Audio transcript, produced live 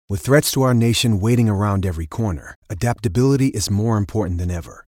With threats to our nation waiting around every corner, adaptability is more important than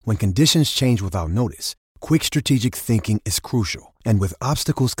ever. When conditions change without notice, quick strategic thinking is crucial. And with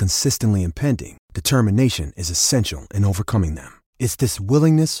obstacles consistently impending, determination is essential in overcoming them. It's this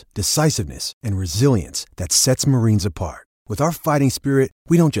willingness, decisiveness, and resilience that sets Marines apart. With our fighting spirit,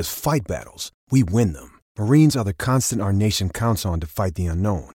 we don't just fight battles, we win them. Marines are the constant our nation counts on to fight the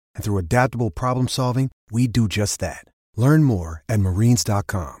unknown. And through adaptable problem solving, we do just that. Learn more at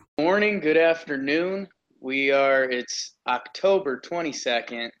marines.com. Morning, good afternoon. It's October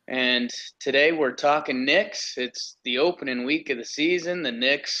 22nd, and today we're talking Knicks. It's the opening week of the season. The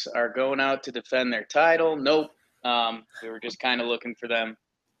Knicks are going out to defend their title. Nope. We were just kind of looking for them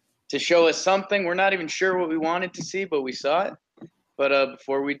to show us something. We're not even sure what we wanted to see, but we saw it. But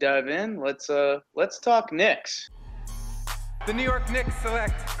before we dive in, let's talk Knicks. The New York Knicks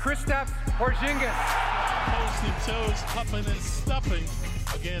select Kristaps Porzingis. Toes and toes, huffing and stuffing.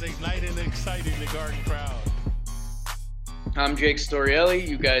 Again, igniting and exciting the Garden crowd. I'm Jake Storielli.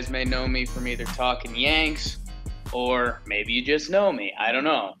 You guys may know me from either Talking Yanks or maybe you just know me. I don't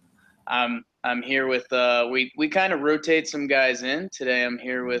know. I'm here with we kind of rotate some guys in. Today I'm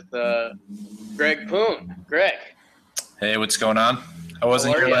here with Greg Poon. Greg. Hey, what's going on? I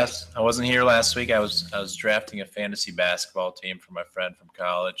wasn't here last week. I was drafting a fantasy basketball team for my friend from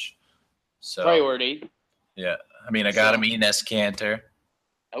college. So priority. Yeah. I mean, I got him Enes Kanter.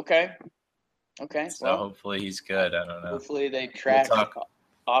 Okay. So well, hopefully he's good. I don't know. Hopefully they track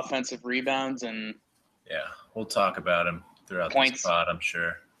offensive rebounds and yeah, we'll talk about him throughout the spot, I'm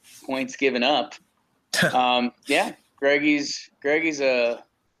sure. Points given up. Yeah, Greggy's a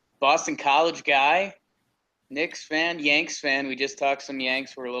Boston College guy, Knicks fan, Yanks fan. We just talked some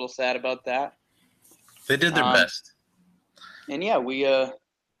Yanks. We're a little sad about that. They did their best. And yeah, we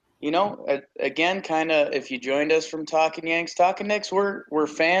again, kind of, if you joined us from Talking Yanks, Talking Knicks, we're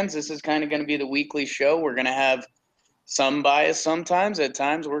fans. This is kind of going to be the weekly show. We're going to have some bias sometimes. At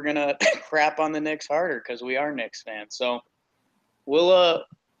times, we're going to crap on the Knicks harder because we are Knicks fans. So we'll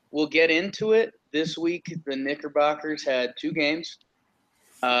get into it. This week, the Knickerbockers had two games.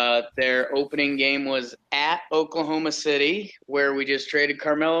 Their opening game was at Oklahoma City, where we just traded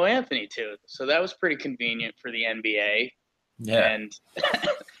Carmelo Anthony to. So that was pretty convenient for the NBA. Yeah. And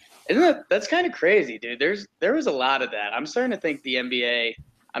that's kind of crazy, dude. There was a lot of that. I'm starting to think the NBA.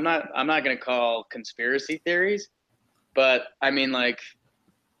 I'm not going to call conspiracy theories, but I mean I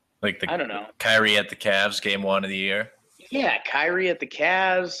don't know. Kyrie at the Cavs, game 1 of the year. Yeah, Kyrie at the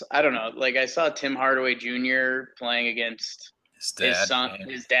Cavs. I don't know. I saw Tim Hardaway Jr. playing against his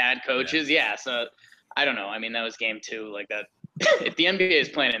dad coaches. Yeah, so I don't know. I mean, that was game 2. Like that. If the NBA is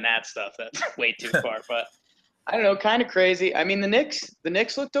playing in that stuff, that's way too far. But I don't know, kind of crazy. I mean, the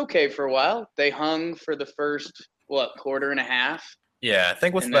Knicks looked okay for a while. They hung for the first, quarter and a half? Yeah, I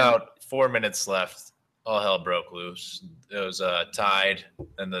think with about 4 minutes left, all hell broke loose. It was tied,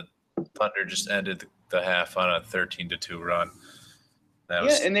 and the Thunder just ended the half on a 13-2 run.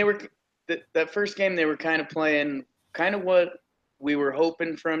 And they were that first game. They were kind of playing what we were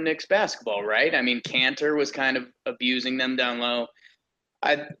hoping from Knicks basketball, right? I mean, Kanter was kind of abusing them down low.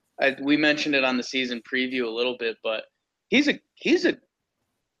 We mentioned it on the season preview a little bit, but he's a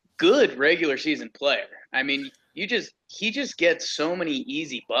good regular season player. I mean, he just gets so many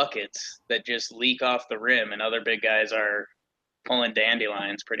easy buckets that just leak off the rim, and other big guys are pulling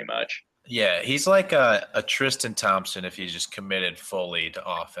dandelions pretty much. Yeah, he's like a Tristan Thompson if he's just committed fully to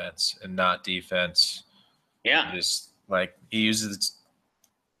offense and not defense. Yeah, just he uses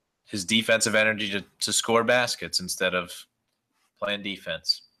his defensive energy to score baskets instead of playing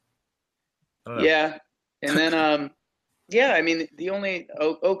defense. Yeah, and then I mean the only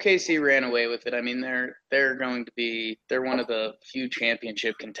OKC ran away with it. I mean they're one of the few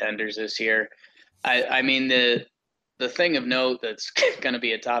championship contenders this year. I mean the thing of note that's going to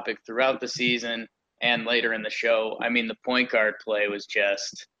be a topic throughout the season and later in the show. I mean the point guard play was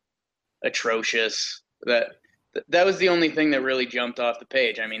just atrocious. That was the only thing that really jumped off the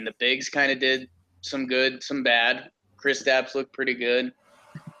page. I mean the bigs kind of did some good, some bad. Kristaps looked pretty good.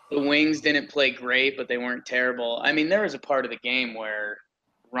 The wings didn't play great, but they weren't terrible. I mean, there was a part of the game where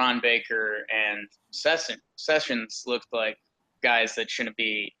Ron Baker and Sessions looked like guys that shouldn't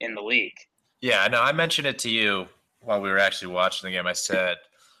be in the league. Yeah, no, I mentioned it to you while we were actually watching the game. I said,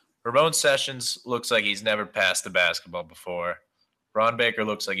 Ramon Sessions looks like he's never passed the basketball before. Ron Baker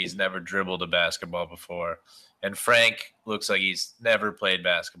looks like he's never dribbled a basketball before. And Frank looks like he's never played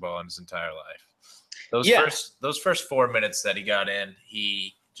basketball in his entire life. Those first 4 minutes that he got in,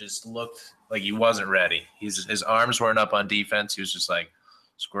 he just looked like he wasn't ready. His arms weren't up on defense. He was just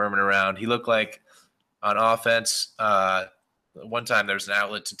squirming around. He looked like on offense, one time there was an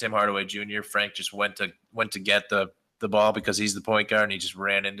outlet to Tim Hardaway Jr. Frank just went to get the ball because he's the point guard, and he just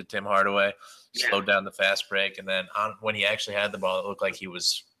ran into Tim Hardaway, slowed down the fast break, and then when he actually had the ball, it looked like he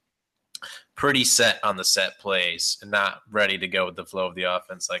was pretty set on the set plays and not ready to go with the flow of the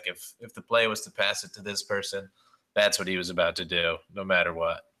offense. Like if the play was to pass it to this person, that's what he was about to do, no matter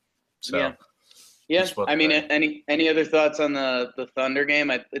what. So yeah. I mean, any other thoughts on the Thunder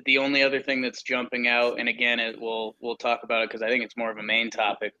game? The only other thing that's jumping out, and again, we'll talk about it because I think it's more of a main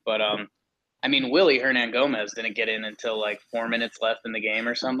topic. But I mean, Willie Hernangomez didn't get in until like 4 minutes left in the game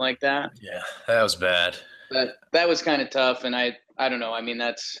or something like that. Yeah, that was bad. That was kind of tough, and I don't know. I mean,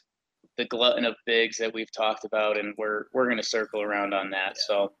 that's the glutton of bigs that we've talked about, and we're going to circle around on that.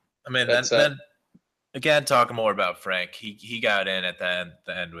 So I mean, then again, talking more about Frank, he got in at the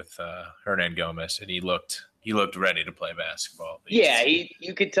end with Hernangomez, and he looked ready to play basketball. Yeah,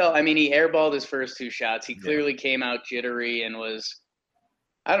 you could tell. I mean, he airballed his first 2 shots. He clearly came out jittery and was,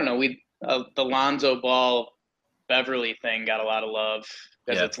 I don't know, the Lonzo Ball Beverly thing got a lot of love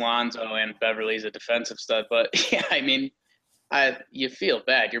because it's Lonzo and Beverly's a defensive stud. But yeah, I mean, you feel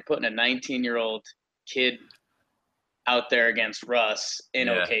bad. You're putting a 19-year-old kid out there against Russ in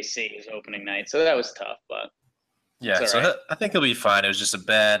OKC his opening night. So that was tough, but so I think he'll be fine. It was just a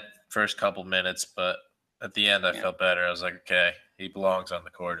bad first couple minutes, but at the end I felt better. I was like, okay, he belongs on the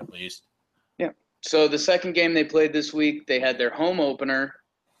court at least. Yeah. So the second game they played this week, they had their home opener,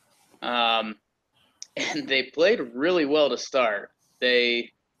 and they played really well to start. So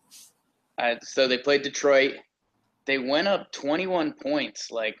they played Detroit. They went up 21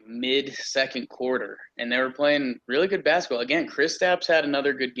 points like mid-second quarter, and they were playing really good basketball. Again, Kristaps had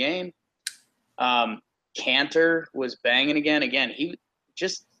another good game. Cantor was banging again. Again, he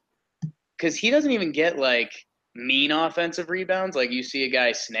just – because he doesn't even get, like, mean offensive rebounds. Like, you see a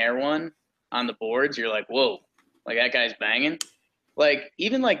guy snare one on the boards, you're like, whoa, like that guy's banging. Like,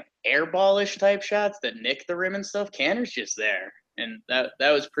 even, like, airball-ish type shots that nick the rim and stuff, Cantor's just there. And that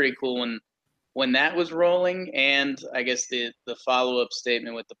was pretty cool when that was rolling. And I guess the follow-up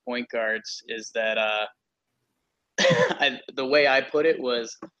statement with the point guards is that the way I put it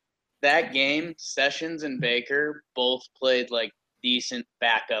was that game, Sessions and Baker both played like decent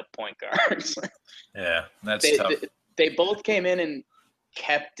backup point guards. Yeah, that's tough. They both came in and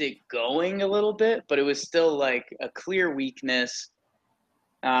kept it going a little bit, but it was still like a clear weakness.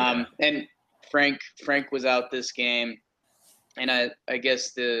 And Frank was out this game. And I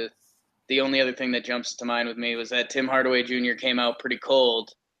guess the only other thing that jumps to mind with me was that Tim Hardaway Jr. came out pretty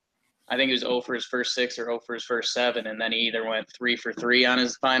cold. I think he was 0 for his first 6 or 0 for his first 7, and then he either went 3 for 3 on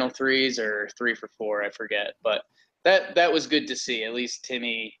his final threes or 3 for 4, I forget. But that was good to see. At least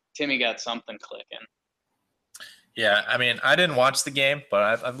Timmy got something clicking. Yeah, I mean, I didn't watch the game,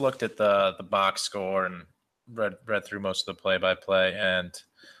 but I've looked at the box score and read through most of the play-by-play, and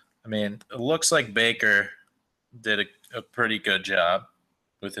I mean, it looks like Baker did a pretty good job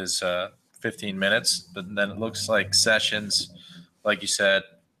with his 15 minutes, but then it looks like Sessions, like you said,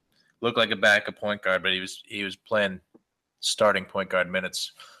 looked like a backup point guard, but he was playing starting point guard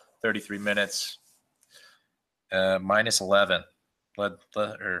minutes, 33 minutes, minus 11, led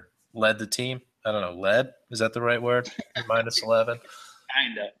the team. I don't know, led, is that the right word? Minus 11.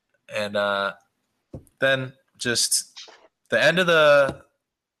 Kinda. And then just the end of the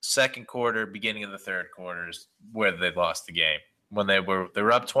second quarter, beginning of the third quarter is where they lost the game. When they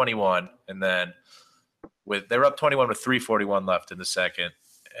were up 21, and then they were up 21 with 3:41 left in the second,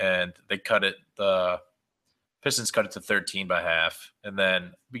 and they cut it. The Pistons cut it to 13 by half, and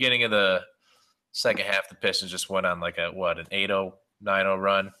then beginning of the second half, the Pistons just went on like an 8-0, 9-0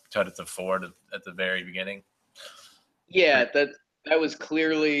 run, cut it to 4 at the very beginning. Yeah, that was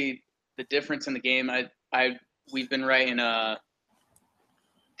clearly the difference in the game. We've been writing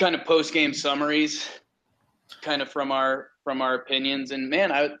kind of post-game summaries, kind of from our opinions. And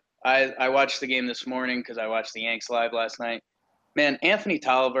man, I watched the game this morning because I watched the Yanks live last night. Man, Anthony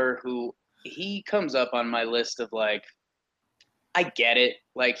Tolliver, who he comes up on my list of like, I get it.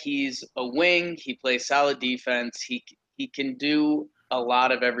 Like, he's a wing. He plays solid defense. He can do a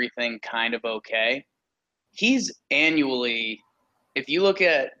lot of everything kind of okay. He's annually, if you look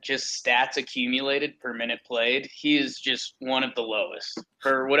at just stats accumulated per minute played, he is just one of the lowest.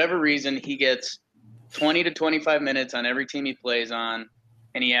 For whatever reason, he gets 20 to 25 minutes on every team he plays on,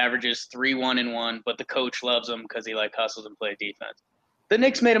 and he averages 3-1-1, but the coach loves him because he like hustles and plays defense. The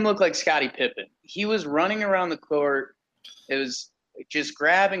Knicks made him look like Scottie Pippen. He was running around the court. It was just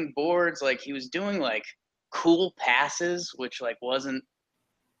grabbing boards. Like, he was doing like cool passes, which like wasn't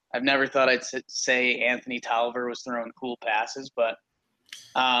 – I've never thought I'd say Anthony Tolliver was throwing cool passes, but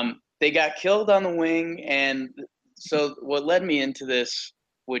they got killed on the wing, and so what led me into this,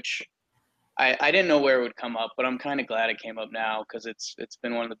 which I didn't know where it would come up, but I'm kind of glad it came up now because it's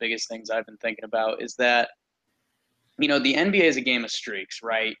been one of the biggest things I've been thinking about is that, the NBA is a game of streaks,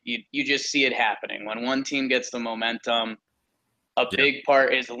 right? You just see it happening. When one team gets the momentum, a big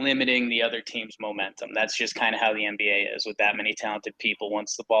part is limiting the other team's momentum. That's just kind of how the NBA is with that many talented people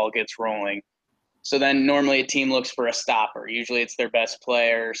once the ball gets rolling. So then normally a team looks for a stopper. Usually it's their best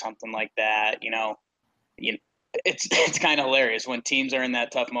player or something like that. It's kind of hilarious when teams are in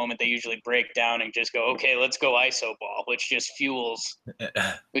that tough moment. They usually break down and just go, "Okay, let's go ISO ball," which just fuels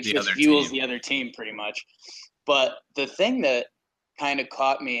the other team pretty much. But the thing that kind of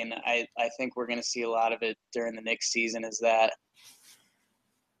caught me, and I think we're going to see a lot of it during the Knicks season, is that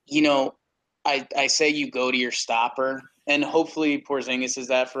I say you go to your stopper, and hopefully Porzingis is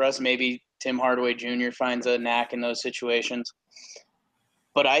that for us. Maybe Tim Hardaway Jr. finds a knack in those situations.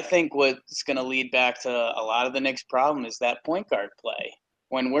 But I think what's going to lead back to a lot of the Knicks' problem is that point guard play.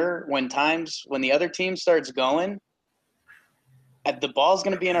 When the other team starts going, the ball's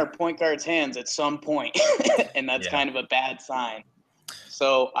going to be in our point guard's hands at some point, and that's kind of a bad sign.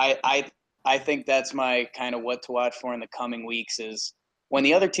 So I think that's my kind of what to watch for in the coming weeks is when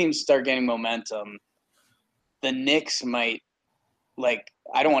the other teams start getting momentum, the Knicks might,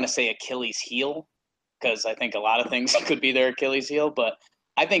 I don't want to say Achilles heel, because I think a lot of things could be their Achilles heel, but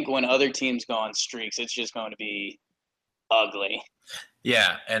I think when other teams go on streaks, it's just going to be ugly.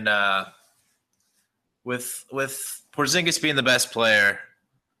 Yeah, and with Porzingis being the best player,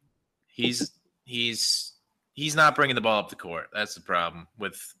 he's not bringing the ball up the court. That's the problem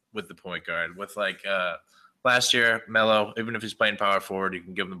with the point guard. With last year, Melo, even if he's playing power forward, you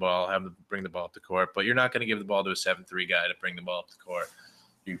can give him the ball, have him bring the ball up the court, but you're not going to give the ball to a 7-3 guy to bring the ball up the court.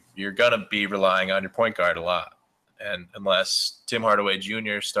 You're going to be relying on your point guard a lot. And unless Tim Hardaway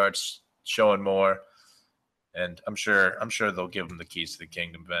Jr. starts showing more, and I'm sure they'll give him the keys to the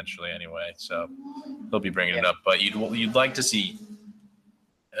kingdom eventually anyway, so they'll be bringing it up. But you'd like to see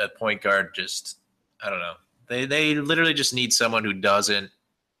a point guard just, I don't know. They literally just need someone who doesn't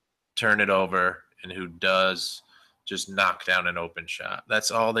turn it over and who does just knock down an open shot.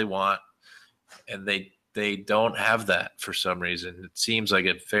 That's all they want, and they don't have that for some reason. It seems like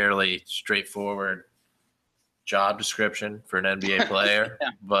a fairly straightforward job description for an NBA player,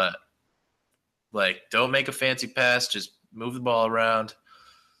 but don't make a fancy pass, just move the ball around.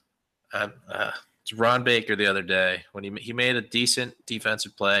 It's Ron Baker the other day when he made a decent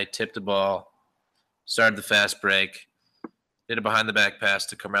defensive play, tipped the ball, started the fast break, did a behind the back pass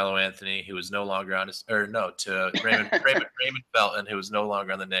to Carmelo Anthony, who was no longer to Raymond Felton, who was no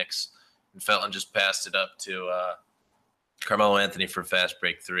longer on the Knicks, and Felton just passed it up to Carmelo Anthony for fast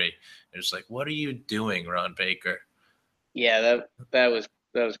break 3. It's just like, what are you doing, Ron Baker? Yeah, that was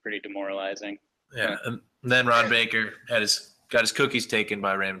pretty demoralizing. Yeah, and then Ron Baker got his cookies taken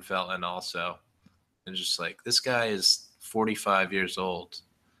by Raymond Felton also, and just like, this guy is 45 years old.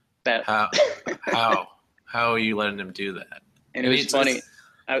 How are you letting him do that? And it was funny.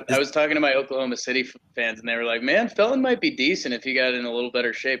 I was talking to my Oklahoma City fans, and they were like, "Man, Felton might be decent if he got in a little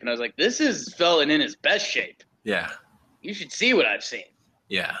better shape." And I was like, "This is Felton in his best shape. Yeah, you should see what I've seen."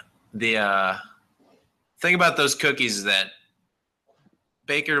 Yeah. The thing about those cookies is that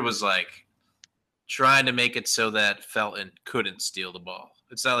Baker was trying to make it so that Felton couldn't steal the ball.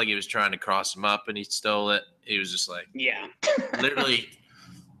 It's not like he was trying to cross him up and he stole it. He was just literally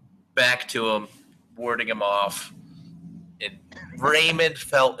back to him, warding him off. And Raymond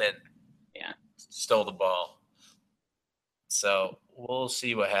Felton stole the ball. So we'll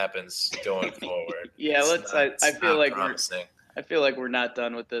see what happens going forward. Yeah, I feel like we're not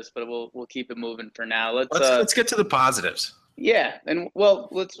done with this, but we'll keep it moving for now. Let's get to the positives. Yeah, and we'll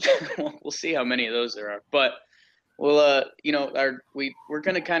see how many of those there are. But we're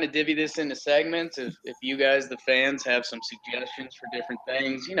gonna kind of divvy this into segments. If you guys, the fans, have some suggestions for different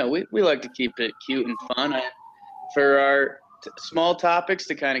things, we like to keep it cute and fun. For our small topics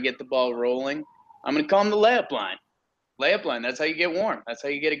to kind of get the ball rolling, I'm gonna call them the layup line. Layup line. That's how you get warm. That's how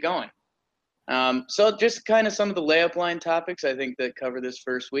you get it going. So just kind of some of the layup line topics I think that cover this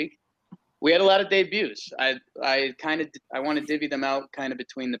first week. We had a lot of debuts. I want to divvy them out kind of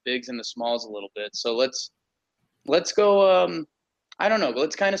between the bigs and the smalls a little bit. So let's go. I don't know.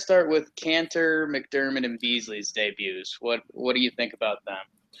 Let's kind of start with Cantor, McDermott, and Beasley's debuts. What do you think about them?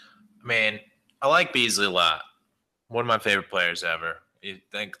 I mean, I like Beasley a lot. One of my favorite players ever. You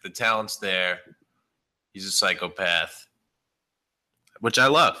think the talent's there. He's a psychopath, which I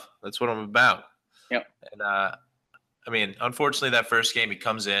love. That's what I'm about. Yep. And unfortunately, that first game he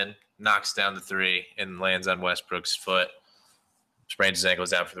comes in, knocks down the 3, and lands on Westbrook's foot. sprained his ankle,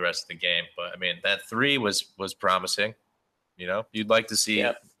 was out for the rest of the game. But I mean, that 3 was promising. You know, you'd like to see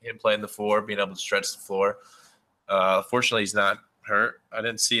him playing the 4, being able to stretch the floor. Fortunately, he's not hurt. I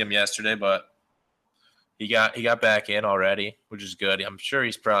didn't see him yesterday, but he got back in already, which is good. I'm sure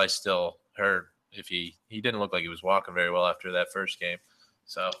he's probably still hurt. If he didn't look like he was walking very well after that first game,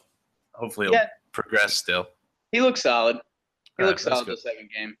 so hopefully he'll progress still. He looks solid. He looks solid the second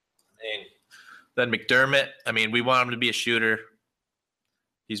game. Then McDermott. I mean, we want him to be a shooter.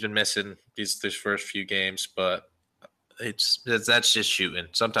 He's been missing these first few games, but that's just shooting.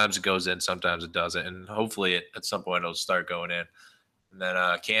 Sometimes it goes in, sometimes it doesn't, and hopefully at some point it'll start going in. And then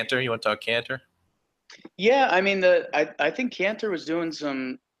Kanter. You want to talk Kanter? Yeah, I mean I think Kanter was doing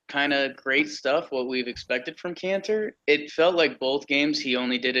some kind of great stuff, what we've expected from Kanter. It felt like both games he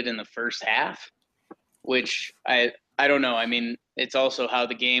only did it in the first half, which I don't know. I mean, it's also how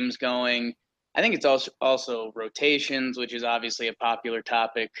the game's going. I think it's also rotations, which is obviously a popular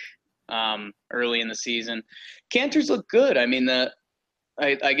topic early in the season. Kanter's look good. I mean,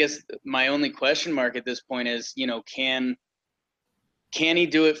 I guess my only question mark at this point is, you know, can he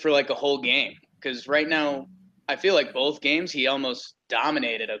do it for like a whole game? Because right now, I feel like both games he almost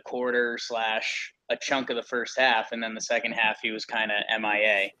dominated a quarter / a chunk of the first half, and then the second half he was kind of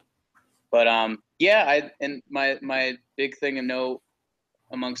MIA. But my big thing to note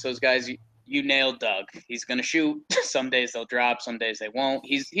amongst those guys, you nailed Doug. He's gonna shoot. Some days they'll drop, some days they won't.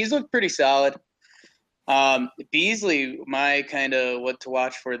 He's looked pretty solid. Beasley, my kind of what to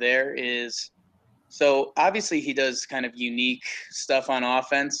watch for there is. So obviously he does kind of unique stuff on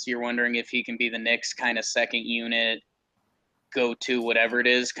offense. You're wondering if he can be the Knicks kind of second unit, go to whatever it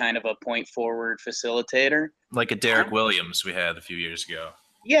is, kind of a point forward facilitator. Like a Derek Williams we had a few years ago.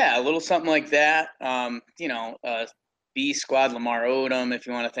 Yeah, a little something like that. B squad Lamar Odom, if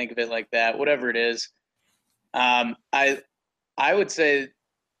you want to think of it like that, whatever it is. I would say,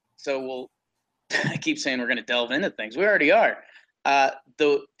 so I keep saying we're going to delve into things. We already are.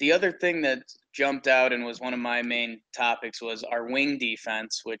 The other thing that jumped out and was one of my main topics was our wing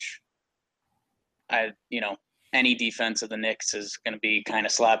defense, which any defense of the Knicks is going to be kind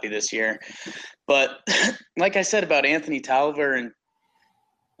of sloppy this year. But like I said about Anthony Tolliver, and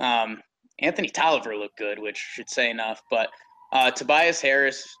Anthony Tolliver looked good, which should say enough. But Tobias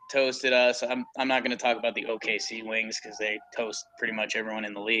Harris toasted us. I'm not going to talk about the OKC wings because they toast pretty much everyone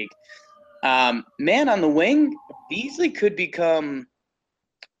in the league. Man, on the wing, Beasley could become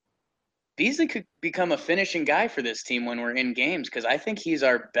a finishing guy for this team when we're in games, because I think he's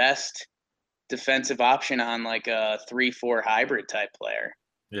our best defensive option on like a 3-4 hybrid type player.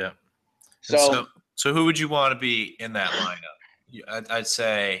 Yeah. So who would you want to be in that lineup? I'd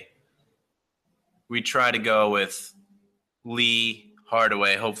say we try to go with Lee,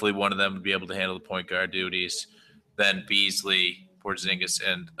 Hardaway. Hopefully one of them would be able to handle the point guard duties. Then Beasley, Porzingis,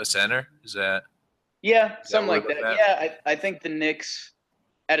 and a center. Is that? Yeah, something like that. Yeah, I think the Knicks,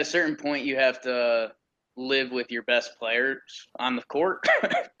 at a certain point, you have to live with your best players on the court.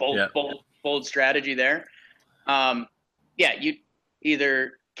 Bold strategy there. You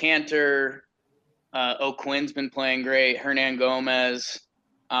either Kanter, O'Quinn's been playing great, Hernan Gomez.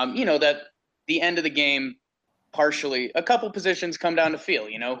 That the end of the game, partially, a couple positions come down to feel.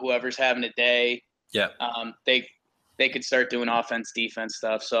 Whoever's having a day. Yeah. They could start doing offense, defense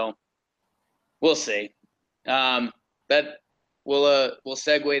stuff. So we'll see. That we'll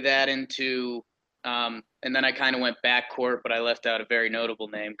segue that into. And then I kind of went backcourt, but I left out a very notable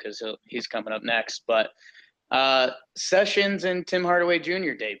name because he's coming up next. But Sessions and Tim Hardaway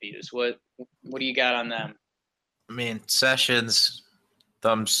Jr. debuts. What do you got on them? I mean, Sessions,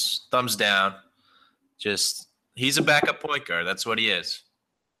 thumbs down. Just he's a backup point guard. That's what he is.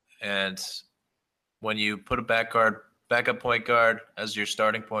 And when you put a backup point guard as your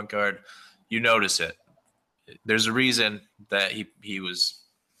starting point guard, you notice it. There's a reason that he was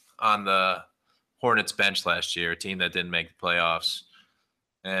on the Hornets bench last year, a team that didn't make the playoffs,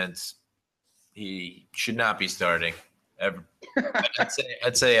 and he should not be starting ever.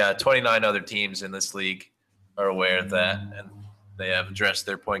 I'd say 29 other teams in this league are aware of that, and they have addressed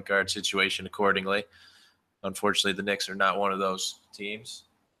their point guard situation accordingly. Unfortunately, the Knicks are not one of those teams.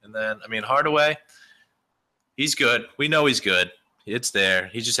 And then, I mean, Hardaway, he's good. We know he's good. It's there.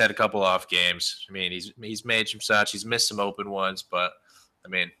 He just had a couple off games. I mean, he's made some shots. He's missed some open ones, but, I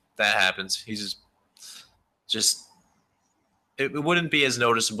mean, that happens. He's just it wouldn't be as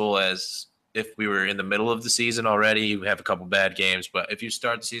noticeable as if we were in the middle of the season already. You have a couple bad games, but if you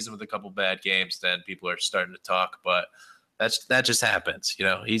start the season with a couple bad games, then people are starting to talk. But that just happens.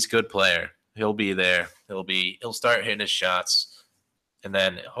 He's a good player. He'll be there. He'll start hitting his shots, and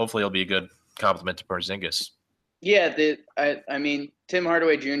then hopefully he'll be a good compliment to Porzingis. Yeah, I mean, Tim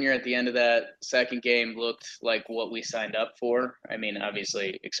Hardaway Jr. at the end of that second game looked like what we signed up for. I mean,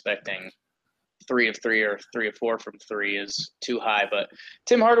 obviously expecting 3 of 3 or 3 of 4 from 3 is too high, but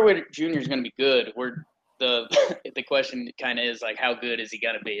Tim Hardaway Jr. is going to be good. The question kind of is like, how good is he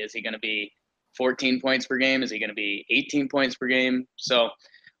going to be? Is he going to be 14 points per game? Is he going to be 18 points per game? So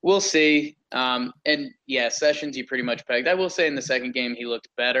we'll see. And yeah, Sessions, you pretty much pegged. I will say in the second game he looked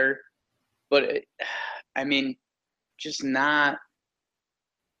better, but I mean, just not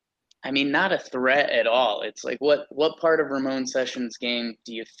a threat at all. It's like, what part of Ramon Sessions' game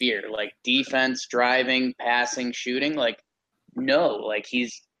do you fear? Like defense, driving, passing, shooting? Like, no, like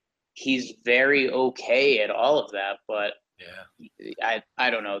he's very okay at all of that, but yeah,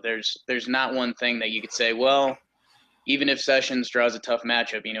 I don't know. There's not one thing that you could say, well, even if Sessions draws a tough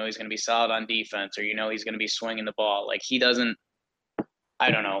matchup, he's going to be solid on defense, or he's going to be swinging the ball. Like he doesn't.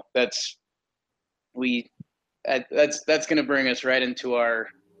 I don't know. That's going to bring us right into our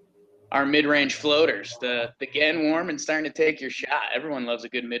mid-range floaters, the getting warm and starting to take your shot. Everyone loves a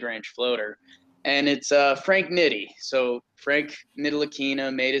good mid-range floater. And it's Frank Nitti. So Frank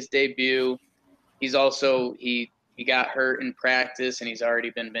Ntilikina made his debut. He's also he got hurt in practice, and he's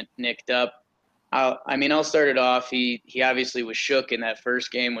already been nicked up. I'll start it off. He obviously was shook in that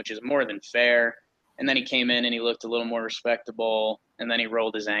first game, which is more than fair. And then he came in and he looked a little more respectable, and then he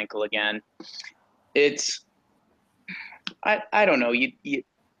rolled his ankle again. I don't know.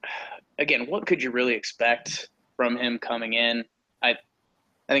 Again, what could you really expect from him coming in? I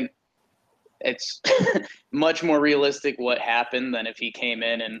think it's much more realistic what happened than if he came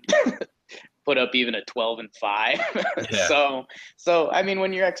in and put up even a 12-5. Yeah. So I mean,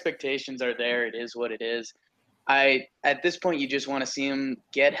 when your expectations are there, it is what it is. At this point, you just want to see him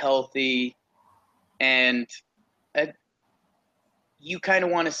get healthy, and you kind of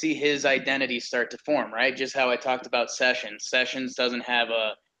want to see his identity start to form, right? Just how I talked about Sessions. Sessions doesn't have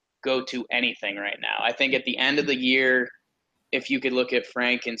a go-to anything right now. I think at the end of the year, if you could look at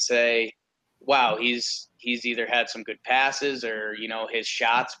Frank and say, wow, he's either had some good passes, or his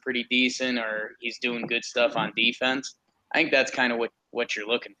shot's pretty decent, or he's doing good stuff on defense. I think that's kind of what you're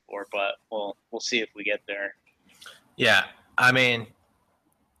looking for, but we'll see if we get there. Yeah, I mean,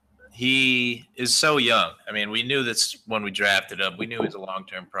 he is so young. I mean, we knew this when we drafted him. We knew he was a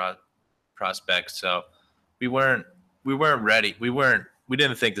long-term prospect, so we weren't ready. We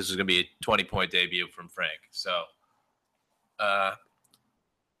didn't think this was going to be a 20-point debut from Frank. So I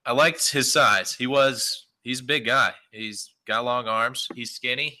liked his size. He's a big guy. He's got long arms. He's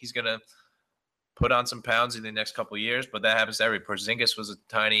skinny. He's going to put on some pounds in the next couple of years, but that happens to every person. Porzingis was a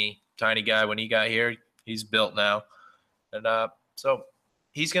tiny guy when he got here. He's built now. And so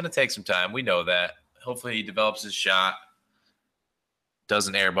he's going to take some time. We know that. Hopefully he develops his shot.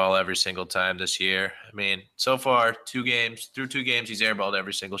 Doesn't airball every single time this year. I mean, so far, through 2 games, he's airballed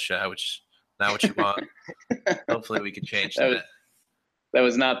every single shot, which is not what you want. Hopefully we can change that. That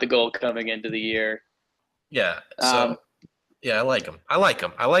was not the goal coming into the year. Yeah. So, yeah, I like him. I like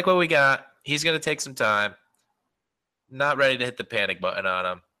what we got. He's going to take some time. Not ready to hit the panic button on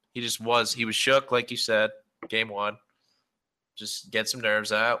him. He was shook, like you said, game 1. Just get some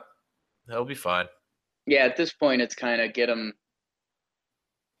nerves out. He'll be fine. Yeah, at this point, it's kind of get him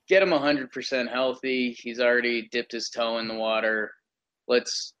 100% healthy. He's already dipped his toe in the water.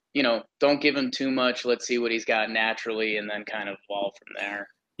 Let's, don't give him too much. Let's see what he's got naturally, and then kind of evolve from there.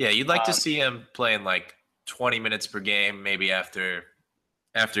 Yeah, you'd like to see him playing like 20 minutes per game, maybe after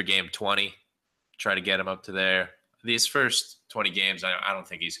game 20. Try to get him up to there. These first 20 games, I don't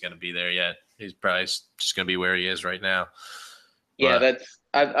think he's going to be there yet. He's probably just going to be where he is right now. Yeah, that's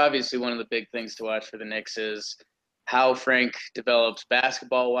obviously one of the big things to watch for the Knicks is how Frank develops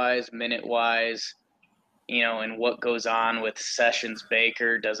basketball-wise, minute-wise, and what goes on with Sessions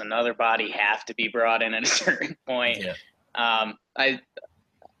Baker. Does another body have to be brought in at a certain point? Yeah. I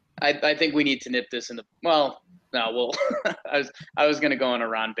think we need to nip this in the – well, no, we'll – I was going to go on a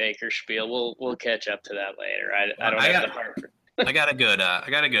Ron Baker spiel. We'll catch up to that later. I don't have the heart for – I got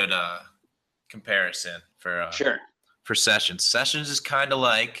a good comparison for sure. For Sessions. Sessions is kind of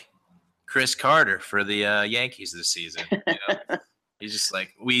like Chris Carter for the Yankees this season. He's just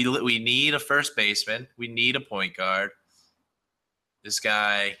like, we need a first baseman. We need a point guard. This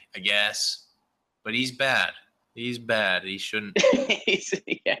guy, I guess, but he's bad. He's bad. He shouldn't.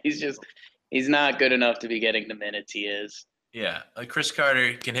 He's not good enough to be getting the minutes he is. Yeah, like Chris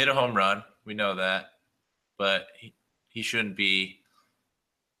Carter can hit a home run. We know that, but he shouldn't be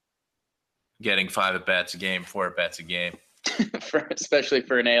getting 5 at-bats a game, 4 at-bats a game. Especially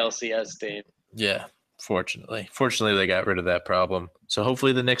for an ALCS team. Yeah, fortunately they got rid of that problem. So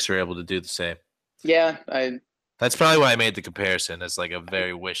hopefully the Knicks are able to do the same. Yeah, I That's probably why I made the comparison as like a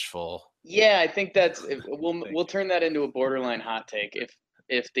very wishful. Yeah, I think we'll turn that into a borderline hot take.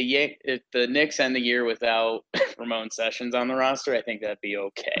 If the Knicks end the year without Ramon Sessions on the roster, I think that'd be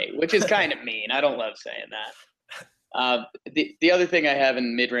okay, which is kind of mean. I don't love saying that. The other thing I have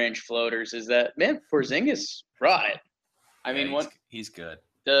in mid-range floaters is that, man, Porzingis brought it. I mean, he's good.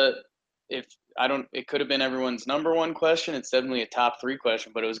 It could have been everyone's number one question. It's definitely a top 3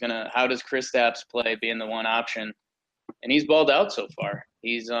 question, but it was how does Kristaps play being the one option? And he's balled out so far.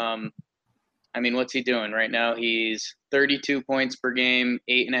 He's what's he doing right now? He's 32 points per game,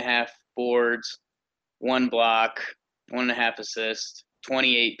 8.5 boards, 1 block, 1.5 assists,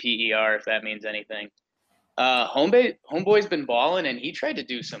 28 PER, if that means anything. Homeboy's been balling, and he tried to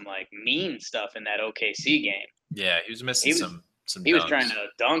do some like mean stuff in that OKC game. Yeah, he was missing some. He was trying to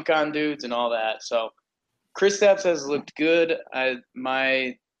dunk on dudes and all that. So Kristaps has looked good.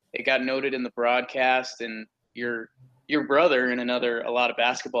 It got noted in the broadcast, and your brother and a lot of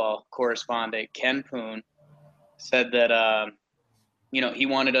basketball correspondent, Ken Poon, said that he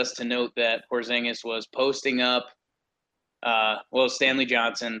wanted us to note that Porzingis was posting up Stanley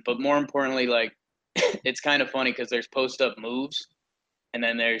Johnson, but more importantly, like it's kind of funny because there's post up moves and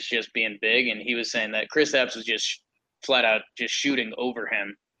then there's just being big, and he was saying that Kristaps was just flat out just shooting over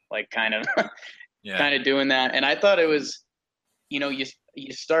him, like kind of doing that. And I thought it was, you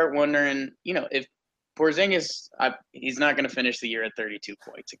start wondering, if Porzingis, he's not going to finish the year at 32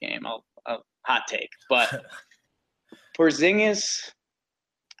 points a game. I'll hot take, but Porzingis,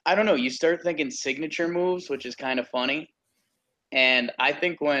 I don't know. You start thinking signature moves, which is kind of funny. And I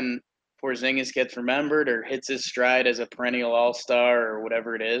think when Porzingis gets remembered or hits his stride as a perennial all-star or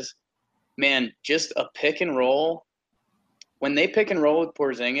whatever it is, man, just a pick and roll. When they pick and roll with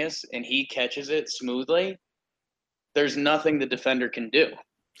Porzingis and he catches it smoothly, there's nothing the defender can do.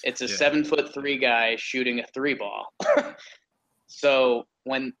 It's a 7'3" guy shooting a 3 ball. So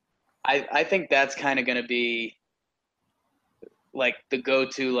when I think that's kind of going to be like the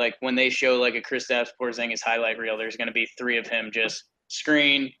go-to, like when they show like a Kristaps Porzingis highlight reel, there's going to be 3 of him just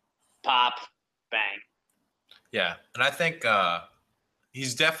screen, pop, bang. Yeah, and I think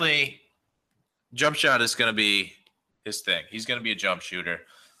he's definitely jump shot is going to be his thing. He's going to be a jump shooter.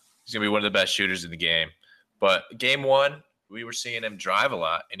 He's going to be one of the best shooters in the game. But game 1, we were seeing him drive a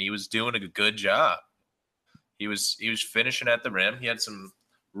lot, and he was doing a good job. He was finishing at the rim. He had some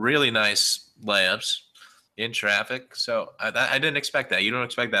really nice layups in traffic. So I didn't expect that. You don't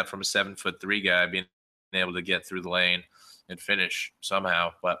expect that from a 7'3" guy being able to get through the lane and finish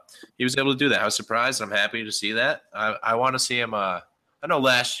somehow. But he was able to do that. I was surprised. I'm happy to see that. I want to see him. I know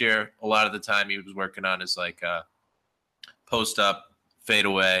last year a lot of the time he was working on his like post up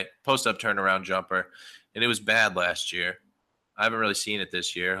fadeaway, post up turnaround jumper, and it was bad last year. I haven't really seen it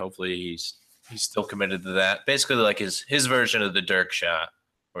this year. Hopefully he's still committed to that. Basically like his version of the Dirk shot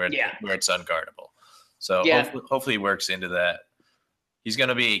where it's unguardable. So hopefully he works into that. He's going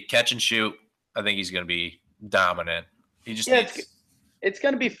to be catch and shoot. I think he's going to be dominant. He just it's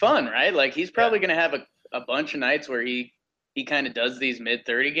going to be fun, right? Like he's probably going to have a bunch of nights where he kind of does these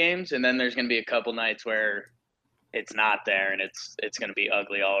mid-30 games, and then there's going to be a couple nights where it's not there and it's going to be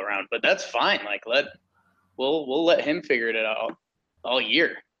ugly all around. But that's fine. Like we'll let him figure it out all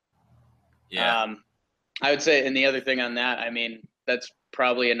year. Yeah. I would say, and the other thing on that, I mean, that's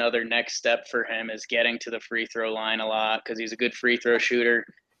probably another next step for him is getting to the free throw line a lot because he's a good free throw shooter.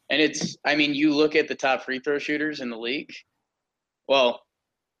 And you look at the top free throw shooters in the league, well,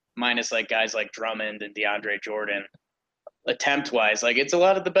 minus like guys like Drummond and DeAndre Jordan, attempt wise, like it's a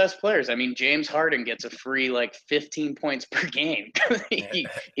lot of the best players. I mean, James Harden gets a free like 15 points per game.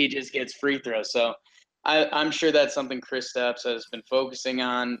 he just gets free throws. So I'm sure that's something Kristaps has been focusing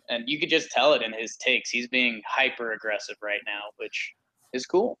on, and you could just tell it in his takes. He's being hyper aggressive right now, which is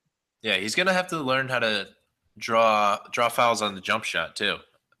cool. Yeah, he's gonna have to learn how to draw fouls on the jump shot too.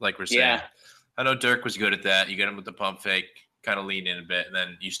 Like we're saying, yeah. I know Dirk was good at that. You get him with the pump fake, kind of lean in a bit, and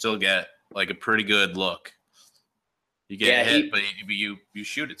then you still get like a pretty good look. You get hit, but you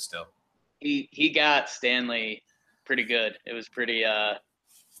shoot it still. He got Stanley pretty good. It was pretty.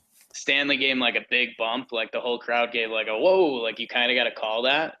 Stanley gave him like a big bump, like the whole crowd gave like a whoa, like you kind of got to call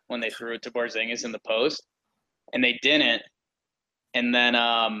that when they threw it to Porzingis in the post, and they didn't. And then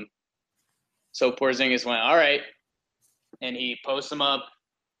so Porzingis went all right, and he posts him up,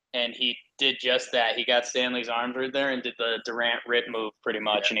 and he did just that. He got Stanley's arm right there and did the Durant rip move pretty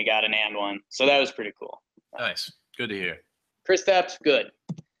much, and he got an and one. So that was pretty cool. Nice, good to hear. Kristaps, good.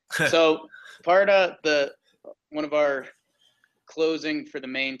 So part of one of our closing for the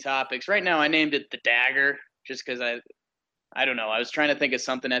main topics right now, I named it the dagger just because I don't know. I was trying to think of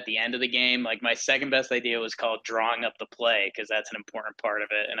something at the end of the game. Like my second best idea was called drawing up the play because that's an important part of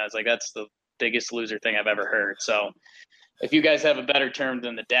it. And I was like, that's the biggest loser thing I've ever heard. So if you guys have a better term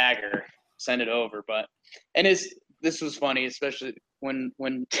than the dagger, send it over. But this was funny, especially when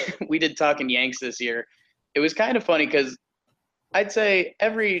we did Talking Yanks this year. It was kind of funny because I'd say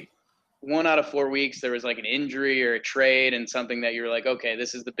every 1 out of 4 weeks there was like an injury or a trade and something that you were like, okay,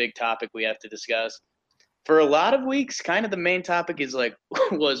 this is the big topic we have to discuss. For a lot of weeks, kind of the main topic is like,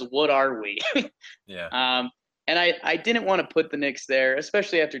 what are we? Yeah. And I didn't want to put the Knicks there,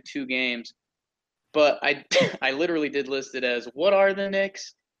 especially after 2 games. But I literally did list it as what are the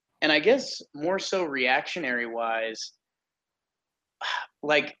Knicks? And I guess more so reactionary wise,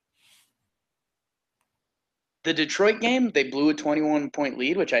 like the Detroit game, they blew a 21-point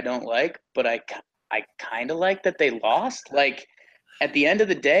lead, which I don't like, but I kind of like that they lost. Like at the end of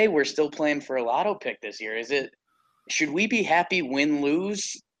the day, we're still playing for a lotto pick this year. Should we be happy win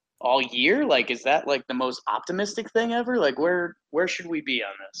lose all year? Like, is that like the most optimistic thing ever? Like where should we be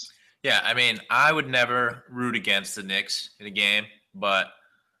on this? Yeah, I mean, I would never root against the Knicks in a game, but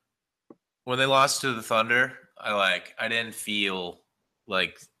when they lost to the Thunder, I didn't feel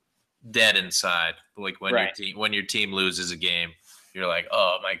like dead inside. Like when your team loses a game, you're like,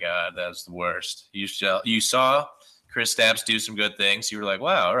 oh my God, that's the worst. You saw Kristaps do some good things. You were like,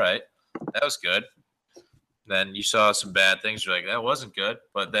 wow, all right, that was good. Then you saw some bad things. You're like, that wasn't good.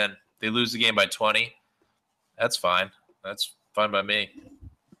 But then they lose the game by 20. That's fine. That's fine by me.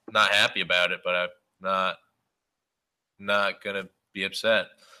 Not happy about it, but I'm not gonna be upset.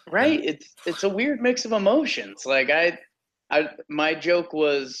 Right? It's a weird mix of emotions. Like my joke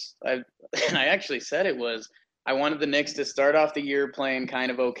was and I actually said it was I wanted the Knicks to start off the year playing kind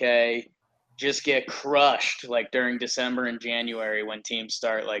of okay, just get crushed like during December and January when teams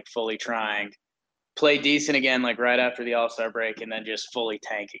start like fully trying, play decent again like right after the All-Star break, and then just fully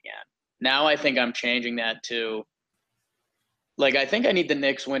tank again. Now I think I'm changing that to like I think I need the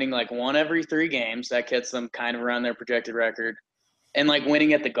Knicks winning like 1 every 3 games. That gets them kind of around their projected record. And like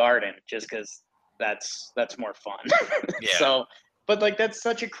winning at the Garden just because that's more fun. Yeah. So, but like that's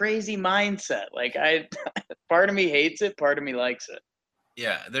such a crazy mindset. Like part of me hates it, part of me likes it.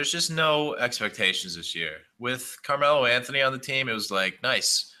 Yeah, there's just no expectations this year. With Carmelo Anthony on the team, it was like,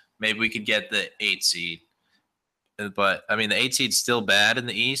 nice. Maybe we could get the 8 seed. But, I mean, the 8 seed's still bad in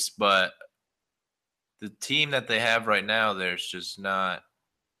the East, but the team that they have right now, there's just not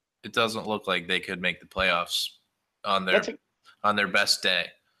 – it doesn't look like they could make the playoffs on their best day.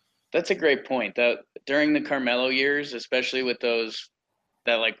 That's a great point. That during the Carmelo years, especially with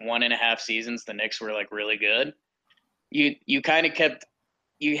that like 1.5 seasons, the Knicks were like really good. You kind of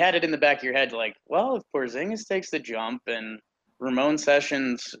you had it in the back of your head like, well, if Porzingis takes the jump and Ramon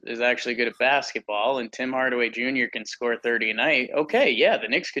Sessions is actually good at basketball and Tim Hardaway Jr. can score 30 a night, okay, yeah, the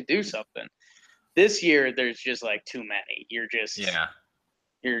Knicks could do something. This year, there's just like too many.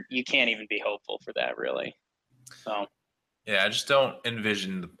 You can't even be hopeful for that, really. So. Yeah, I just don't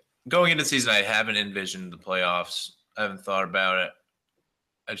envision going into the season. I haven't envisioned the playoffs. I haven't thought about it.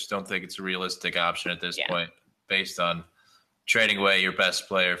 I just don't think it's a realistic option at this point, based on trading away your best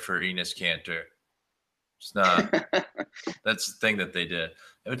player for Enes Kanter. It's not. That's the thing that they did.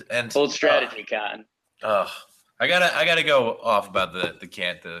 And bold strategy, Cotton. I gotta go off about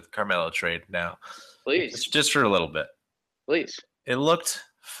the Carmelo trade now. Please, just for a little bit. Please. It looked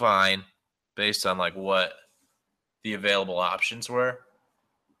fine based on like what the available options were,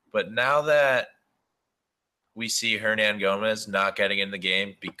 but now that we see Hernan Gomez not getting in the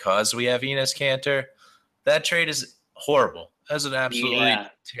game because we have Enes Kanter, that trade is horrible. That's an absolutely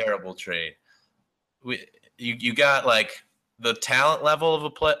terrible trade. You got like the talent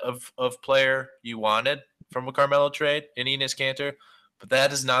level of player you wanted from a Carmelo trade in Enes Kanter, but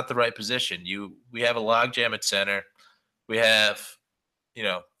that is not the right position. We have a logjam at center. We have,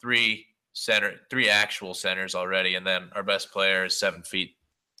 3 actual centers already, and then our best player is 7 feet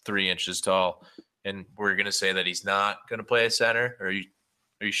 3 inches tall, and we're gonna say that he's not gonna play a center. Are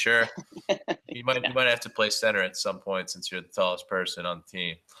you sure? You might have to play center at some point since you're the tallest person on the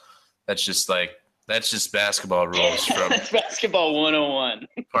team. That's just basketball rules from that's basketball 101.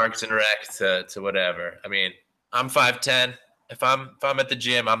 Parks and Rec to whatever. I mean, I'm 5'10". If I'm at the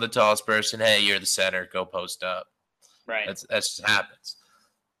gym, I'm the tallest person. Hey, you're the center. Go post up. Right. That just happens.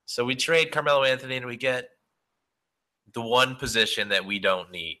 So we trade Carmelo Anthony and we get the one position that we don't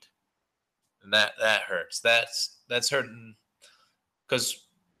need, and that hurts. That's hurting because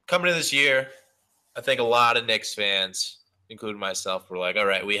coming into this year, I think a lot of Knicks fans, including myself, were like, all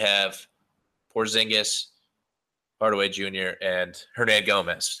right, we have Porzingis, Hardaway Jr., and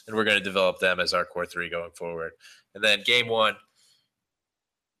Hernangomez, and we're going to develop them as our core three going forward. And then game one,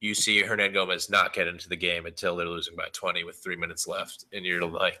 you see Hernangomez not get into the game until they're losing by 20 with 3 minutes left, and you're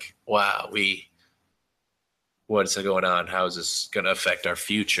like, wow, what's going on? How is this going to affect our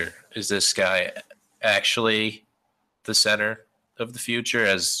future? Is this guy actually the center of the future,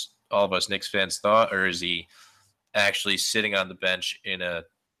 as all of us Knicks fans thought, or is he actually sitting on the bench in a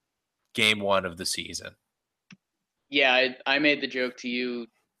game one of the season? Yeah, I made the joke to you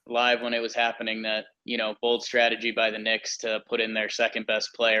live when it was happening that, bold strategy by the Knicks to put in their second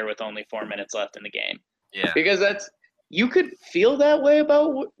best player with only 4 minutes left in the game. Yeah. Because you could feel that way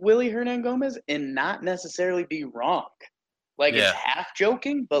about Willy Hernangomez and not necessarily be wrong. It's half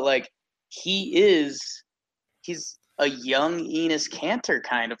joking, but he's a young Enes Kanter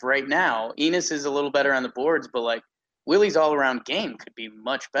kind of right now. Enes is a little better on the boards, but Willie's all-around game could be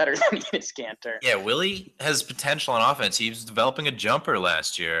much better than Enes Kanter. Yeah, Willie has potential on offense. He was developing a jumper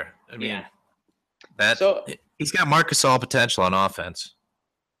last year. I mean, he's got Marc Gasol potential on offense.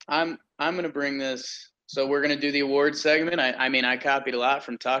 I'm going to bring this. So we're going to do the awards segment. I copied a lot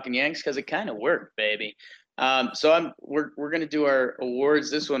from Talking Yanks because it kind of worked, baby. We're going to do our awards.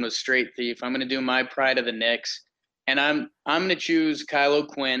 This one was straight thief. I'm going to do my pride of the Knicks, and I'm going to choose Kyle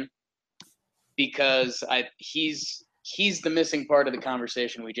O'Quinn because he's the missing part of the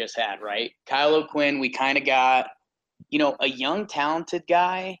conversation we just had, right? Kyle O'Quinn, we kind of got, a young, talented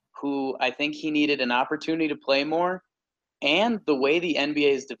guy who I think he needed an opportunity to play more. And the way the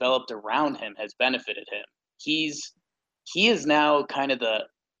NBA has developed around him has benefited him. He is now kind of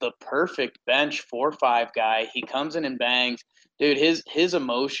the perfect bench 4-5 guy. He comes in and bangs. Dude, his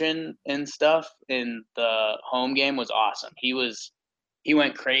emotion and stuff in the home game was awesome. He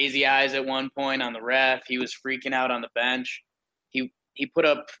went crazy eyes at one point on the ref. He was freaking out on the bench. He put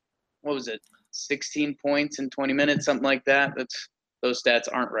up, 16 points in 20 minutes, something like that. Those stats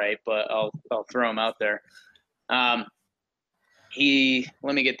aren't right, but I'll throw them out there. Let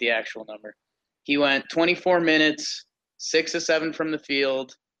me get the actual number. He went 24 minutes, 6 of 7 from the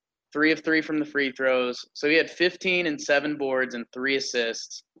field, 3 of 3 from the free throws. So he had 15 and 7 boards and 3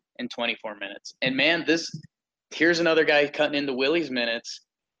 assists in 24 minutes. And man, here's another guy cutting into Willie's minutes,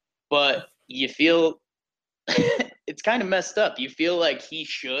 but you feel it's kind of messed up. You feel like he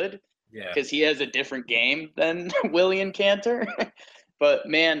should, because he has a different game than Willie and Kanter. But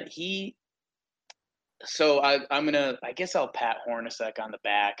man, I guess I'll pat Hornacek on the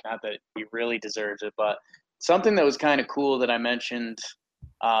back. Not that he really deserves it, but something that was kind of cool that I mentioned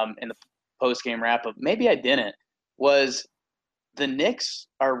in the post-game wrap-up, maybe I didn't, was the Knicks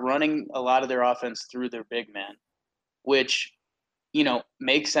are running a lot of their offense through their big man, which,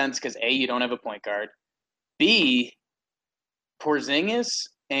 makes sense because A, you don't have a point guard. B, Porzingis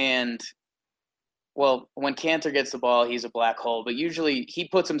when Kanter gets the ball, he's a black hole, but usually he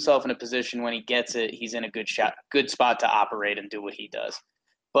puts himself in a position when he gets it, he's in a good spot to operate and do what he does.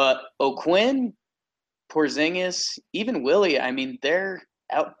 But O'Quinn, Porzingis, even Willie, they're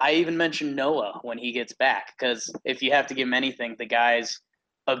out. I even mentioned Noah when he gets back, because if you have to give him anything, the guy's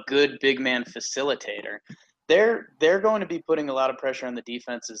a good big man facilitator. They're going to be putting a lot of pressure on the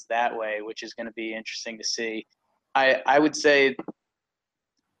defenses that way, which is going to be interesting to see. I would say,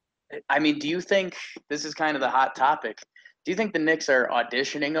 do you think this is kind of the hot topic? Do you think the Knicks are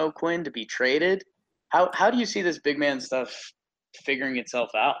auditioning O'Quinn to be traded? How do you see this big man stuff figuring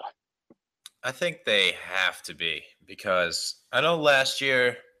itself out? I think they have to be, because I know last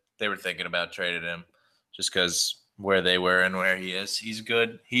year they were thinking about trading him just because where they were and where he is. He's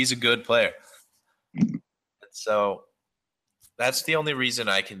a good player. So that's the only reason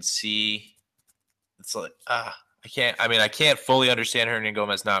I can see. It's like, I can't fully understand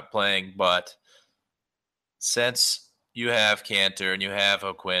Hernangomez not playing, but since you have Kanter and you have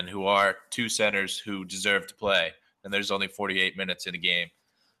O'Quinn, who are two centers who deserve to play, and there's only 48 minutes in a game,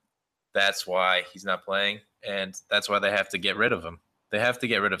 that's why he's not playing, and that's why they have to get rid of him. They have to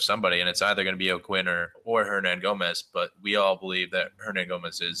get rid of somebody, and it's either going to be O'Quinn or Hernangomez, but we all believe that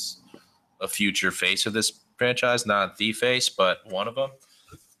Hernangomez is a future face of this franchise, not the face, but one of them.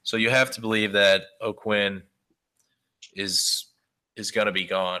 So you have to believe that O'Quinn is going to be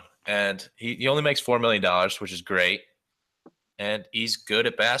gone. And he only makes $4 million, which is great. And he's good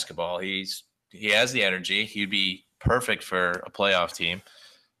at basketball. He has the energy. He'd be perfect for a playoff team.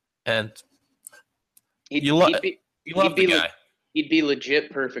 And you love the guy. He'd be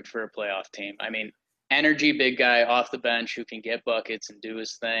legit perfect for a playoff team. Energy, big guy off the bench who can get buckets and do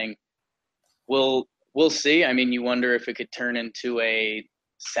his thing. We'll see. You wonder if it could turn into a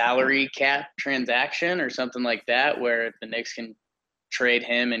salary cap transaction or something like that, where the Knicks can trade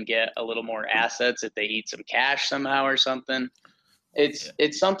him and get a little more assets if they eat some cash somehow or something. It's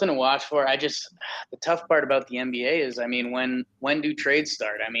something to watch for. The tough part about the NBA is, I mean, when do trades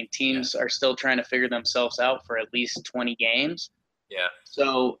start? I mean, teams are still trying to figure themselves out for at least 20 games. Yeah.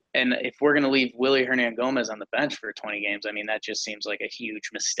 So, and if we're going to leave Willy Hernangomez on the bench for 20 games, I mean, that just seems like a huge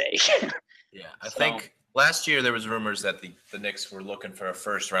mistake. Yeah. I think last year there was rumors that the Knicks were looking for a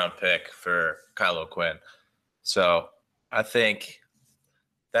first-round pick for Kyle O'Quinn. So I think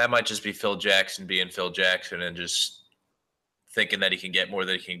that might just be Phil Jackson being Phil Jackson and just thinking that he can get more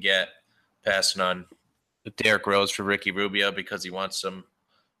than he can get, passing on Derrick Rose for Ricky Rubio because he wants some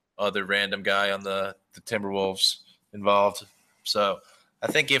other random guy on the Timberwolves involved. So I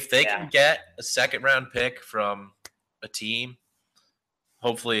think if they can get a second-round pick from a team,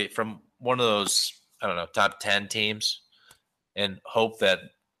 hopefully from one of those, I don't know, top 10 teams, and hope that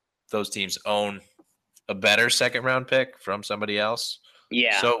those teams own a better second-round pick from somebody else.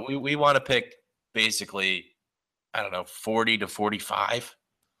 Yeah. So we want to pick basically, I don't know, 40 to 45,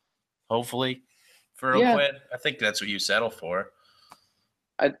 hopefully, for O'Quinn. I think that's what you settle for.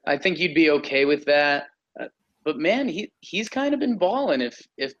 I think you'd be okay with that. But man, he's kind of been balling. If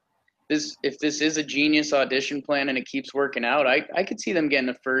this is a genius audition plan and it keeps working out, I could see them getting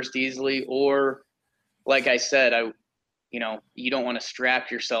a first easily. Or, like I said, you don't want to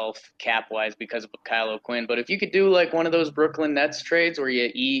strap yourself cap wise because of Kyle O'Quinn. But if you could do like one of those Brooklyn Nets trades where you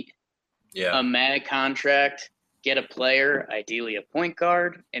eat a mad contract, get a player, ideally a point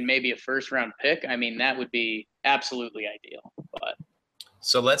guard, and maybe a first round pick, I mean, that would be absolutely ideal. But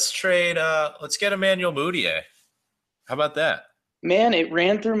so let's trade. Let's get Emmanuel Mudiay. How about that? Man, it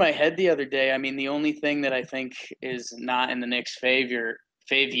ran through my head the other day. I mean, the only thing that I think is not in the Knicks' favor,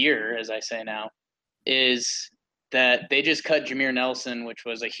 as I say now, is that they just cut Jameer Nelson, which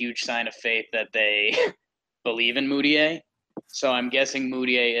was a huge sign of faith that they believe in Mudiay. So I'm guessing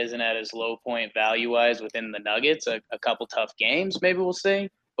Mudiay isn't at his low point value-wise within the Nuggets. A couple tough games, maybe we'll see.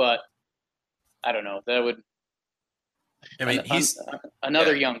 But I don't know. That would – I mean, he's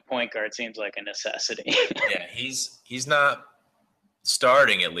another young point guard seems like a necessity. Yeah, he's not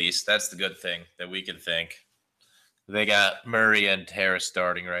starting, at least. That's the good thing that we can think. They got Murray and Harris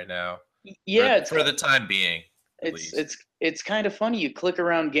starting right now. Yeah, for the time being. It's kind of funny. You click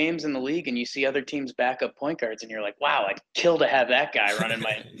around games in the league and you see other teams' backup point guards, and you're like, wow, I'd kill to have that guy running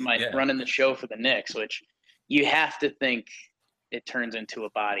running the show for the Knicks. Which you have to think it turns into a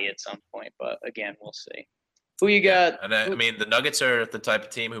body at some point. But again, we'll see. Who you got? And I mean, the Nuggets are the type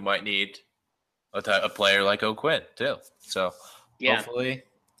of team who might need a player like O'Quinn too. So hopefully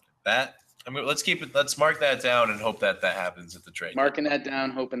that. I mean, let's mark that down and hope that happens at the trade. Marking that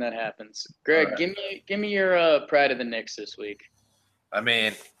down, hoping that happens. Greg, right. give me your pride of the Knicks this week. I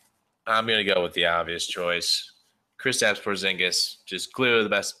mean, I'm gonna go with the obvious choice. Kristaps Porzingis, just clearly the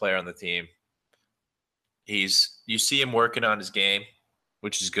best player on the team. You see him working on his game,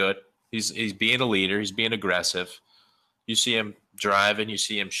 which is good. He's being a leader. He's being aggressive. You see him driving. You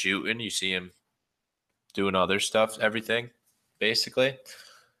see him shooting. You see him doing other stuff, everything, basically.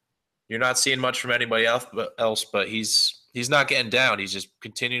 You're not seeing much from anybody else, but he's not getting down. He's just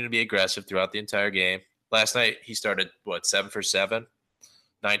continuing to be aggressive throughout the entire game. Last night, he started, 7 for 7,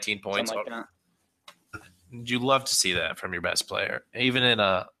 19 points. Something like that. You love to see that from your best player. Even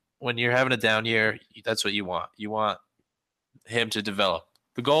when you're having a down year, that's what you want. You want him to develop.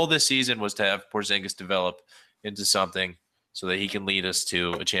 The goal this season was to have Porzingis develop into something so that he can lead us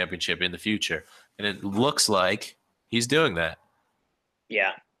to a championship in the future. And it looks like he's doing that.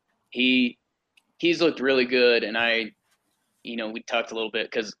 Yeah. He's looked really good, and we talked a little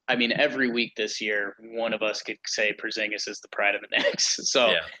bit because, I mean, every week this year, one of us could say Porzingis is the pride of the Knicks.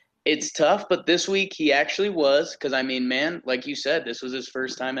 So It's tough, but this week he actually was because, I mean, man, like you said, this was his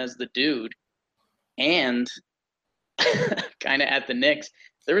first time as the dude, and kind of at the Knicks.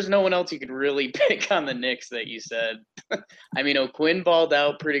 There was no one else you could really pick on the Knicks that you said. I mean, O'Quinn balled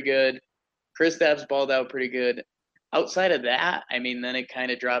out pretty good. Kristaps balled out pretty good. Outside of that, I mean, then it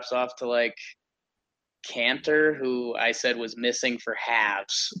kind of drops off to like Cantor, who I said was missing for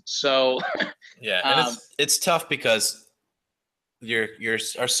halves. So yeah, and it's tough because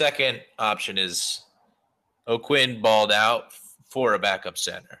our second option is O'Quinn balled out for a backup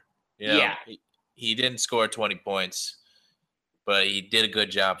center. Yeah, he didn't score 20 points, but he did a good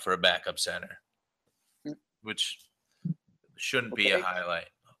job for a backup center, which shouldn't be a highlight.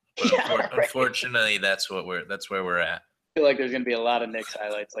 But unfortunately, that's where we're at. I feel like there's going to be a lot of Knicks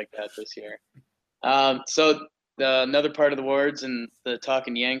highlights like that this year. So another part of the words and the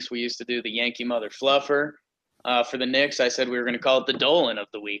Talking Yanks, we used to do the Yankee Mother Fluffer. For the Knicks, I said we were going to call it the Dolan of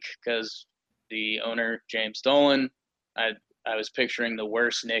the week because the owner, James Dolan, I was picturing the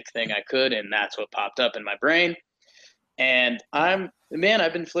worst Nick thing I could, and that's what popped up in my brain. And I've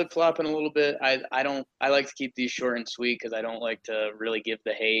been flip-flopping a little bit. I like to keep these short and sweet because I don't like to really give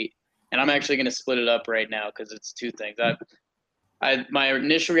the hate. And I'm actually going to split it up right now because it's two things. My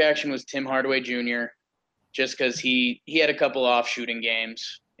initial reaction was Tim Hardaway Jr. just because he had a couple off shooting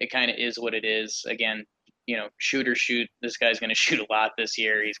games. It kind of is what it is. Again, shoot or shoot. This guy's going to shoot a lot this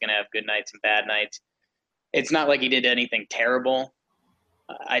year. He's going to have good nights and bad nights. It's not like he did anything terrible.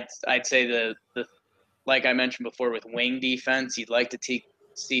 I'd say the like I mentioned before with wing defense, you'd like to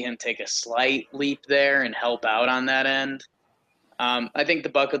see him take a slight leap there and help out on that end. I think the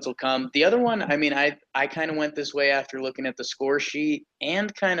buckets will come. The other one, I kind of went this way after looking at the score sheet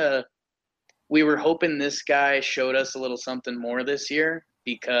and we were hoping this guy showed us a little something more this year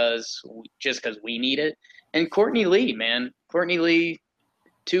because we need it. And Courtney Lee, man. Courtney Lee,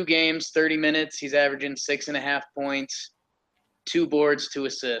 2 games, 30 minutes. He's averaging 6.5 points, 2 boards, 2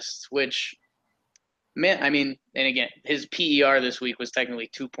 assists, which – man, and again, his PER this week was technically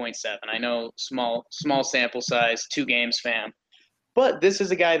 2.7. I know small sample size, 2 games, fam. But this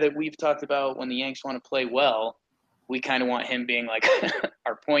is a guy that we've talked about when the Yanks want to play well. We kind of want him being like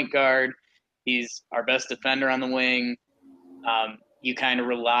our point guard. He's our best defender on the wing. You kind of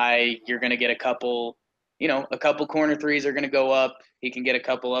rely, you're going to get a couple corner threes are going to go up. He can get a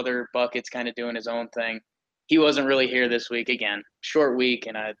couple other buckets kind of doing his own thing. He wasn't really here this week. Again, short week,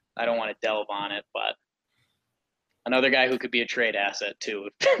 and I don't want to delve on it, but another guy who could be a trade asset too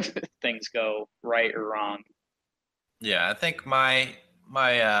if things go right or wrong. Yeah, I think my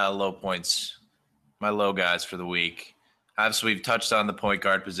low points, my low guys for the week. Obviously, we've touched on the point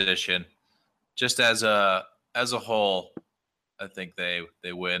guard position. Just as a whole, I think they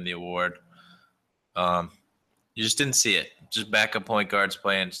win the award. You just didn't see it. Just backup point guards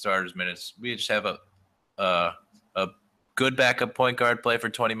playing starters minutes. We just have a good backup point guard play for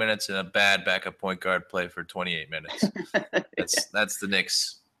 20 minutes and a bad backup point guard play for 28 minutes. That's the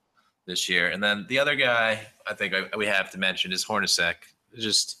Knicks this year. And then the other guy I think we have to mention is Hornacek.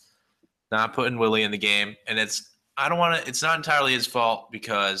 Just not putting Willie in the game. And it's not entirely his fault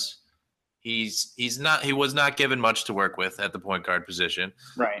because he was not given much to work with at the point guard position.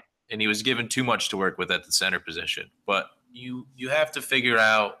 Right. And he was given too much to work with at the center position. But you have to figure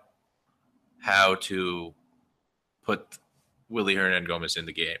out how to put Willie Hernangomez in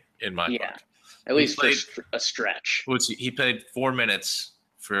the game, in my book. At least for a stretch. He played 4 minutes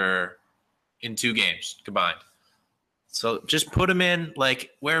in 2 games combined. So just put him in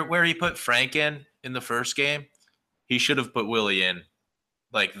like where he put Frank in the first game. He should have put Willie in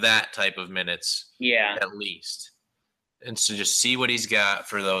like that type of minutes at least. And so just see what he's got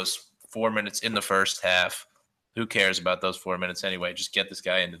for those 4 minutes in the first half. Who cares about those 4 minutes anyway? Just get this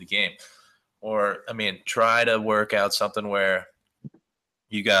guy into the game. Or, try to work out something where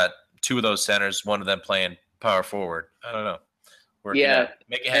you got 2 of those centers, one of them playing power forward. I don't know.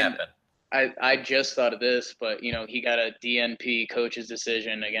 Make it happen. I just thought of this, but, he got a DNP coach's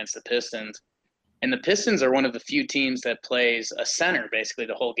decision against the Pistons. And the Pistons are one of the few teams that plays a center basically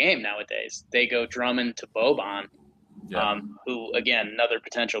the whole game nowadays. They go Drummond to Boban, who, again, another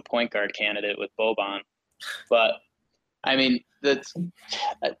potential point guard candidate with Boban. But,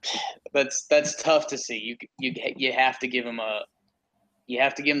 that's tough to see. You have to give him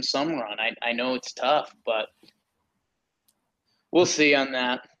some run. I know it's tough, but we'll see on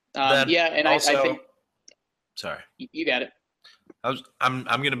that. I think. Sorry, you got it. I'm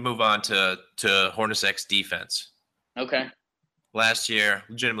going to move on to Hornacek's defense. Okay. Last year,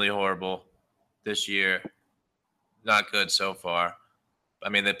 legitimately horrible. This year, not good so far.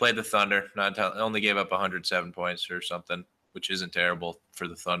 They played the Thunder. Only gave up 107 points or something, which isn't terrible for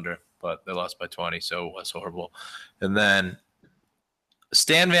the Thunder, but they lost by 20, so it was horrible. And then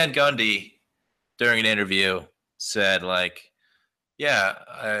Stan Van Gundy, during an interview, said, I'm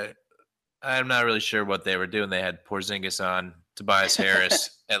not really sure what they were doing. They had Porzingis on, Tobias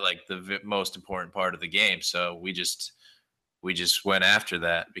Harris at the most important part of the game. So we just went after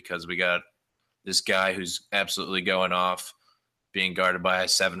that because we got this guy who's absolutely going off, being guarded by a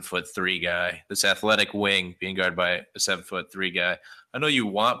 7'3" guy, this athletic wing being guarded by a 7'3" guy. I know you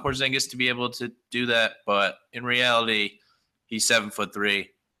want Porzingis to be able to do that, but in reality, he's 7'3".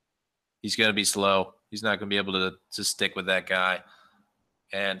 He's going to be slow. He's not going to be able to stick with that guy.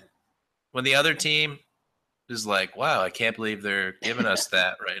 And when the other team is like, wow, I can't believe they're giving us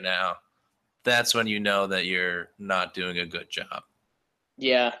that right now, that's when you know that you're not doing a good job.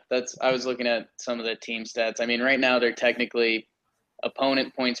 Yeah, I was looking at some of the team stats. Right now they're technically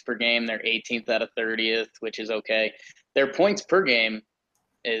opponent points per game. They're 18th out of 30th, which is okay. Their points per game,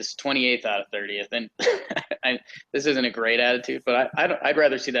 is 28th out of 30th. And this isn't a great attitude, but I'd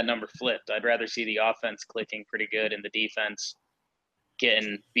rather see that number flipped. I'd rather see the offense clicking pretty good and the defense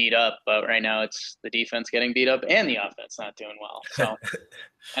getting beat up. But right now it's the defense getting beat up and the offense not doing well. So,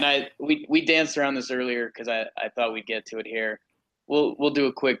 and we danced around this earlier because I thought we'd get to it here. We'll do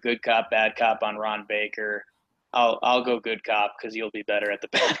a quick good cop, bad cop on Ron Baker. I'll go good cop because you'll be better at the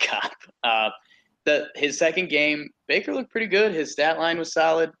bad cop. His second game, Baker looked pretty good. His stat line was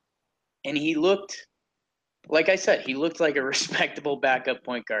solid, and he looked, like I said, he looked like a respectable backup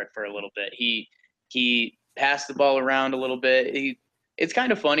point guard for a little bit. He passed the ball around a little bit. It's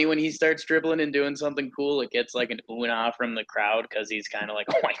kind of funny when he starts dribbling and doing something cool. It gets like an ooh and ah from the crowd because he's kind of like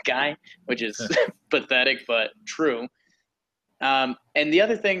a white guy, which is pathetic but true. And the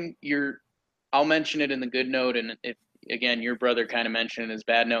other thing I'll mention it in the good note, and if again, your brother kind of mentioned in his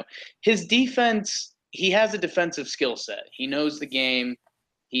bad note. His defense, he has a defensive skill set. He knows the game.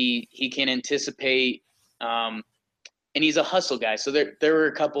 He can anticipate, and he's a hustle guy. So there were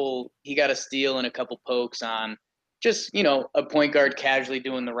a couple, he got a steal and a couple pokes on just, a point guard casually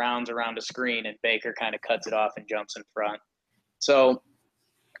doing the rounds around a screen, and Baker kind of cuts it off and jumps in front. So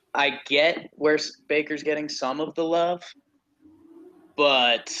I get where Baker's getting some of the love,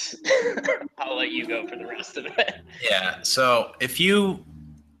 but I'll let you go for the rest of it. Yeah. So if you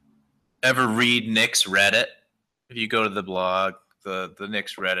ever read Knicks Reddit, if you go to the blog, the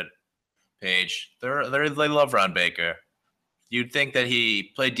Knicks Reddit page, they love Ron Baker. You'd think that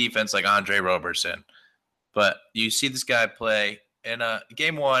he played defense like Andre Roberson, but you see this guy play in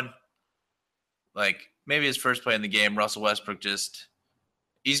game one, like maybe his first play in the game. Russell Westbrook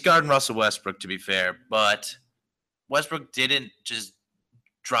he's guarding Russell Westbrook, to be fair, but Westbrook didn't just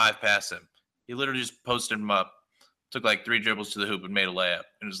drive past him. He literally just posted him up, took like 3 dribbles to the hoop and made a layup.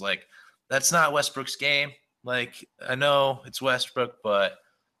 And it was like, that's not Westbrook's game. Like, I know it's Westbrook, but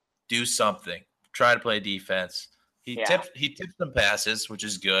do something. Try to play defense. He tipped some passes, which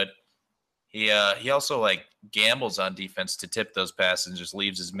is good. He also like gambles on defense to tip those passes and just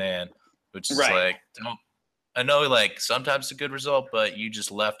leaves his man, which is like, I know like sometimes it's a good result, but you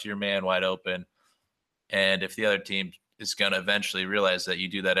just left your man wide open. And if the other team is going to eventually realize that you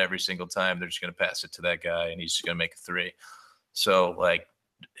do that every single time, they're just going to pass it to that guy and he's just going to make a 3. So like,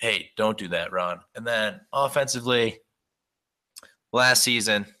 hey, don't do that, Ron. And then offensively, last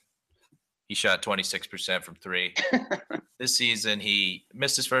season, he shot 26% from 3. This season, he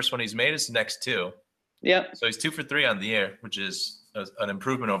missed his first one. He's made his next 2. Yeah. So he's 2 for 3 on the year, which is an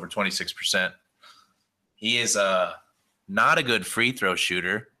improvement over 26%. He is not a good free throw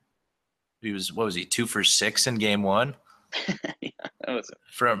shooter. He was, 2 for 6 in game 1? Yeah, that was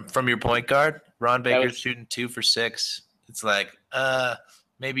from your point guard. Ron Baker's shooting 2 for 6. It's like,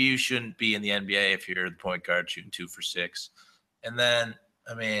 maybe you shouldn't be in the NBA if you're the point guard shooting 2 for 6. And then,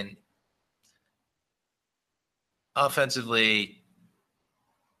 I mean, offensively,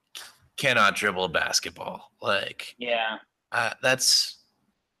 cannot dribble a basketball. Like, yeah,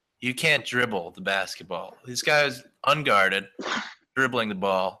 you can't dribble the basketball. This guy's unguarded, dribbling the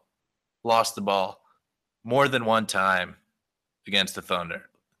ball, lost the ball more than one time against the Thunder.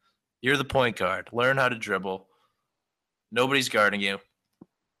 You're the point guard. Learn how to dribble. Nobody's guarding you.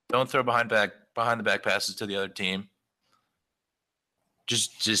 Don't throw behind the back passes to the other team.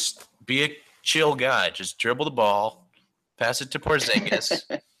 Just be a chill guy. Just dribble the ball, pass it to Porzingis,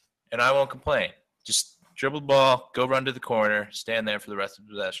 and I won't complain. Just dribble the ball, go run to the corner, stand there for the rest of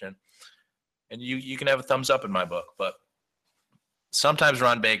the possession, and you can have a thumbs up in my book. But sometimes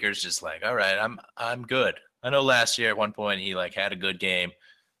Ron Baker's just like, all right, I'm good. I know last year at one point he like had a good game.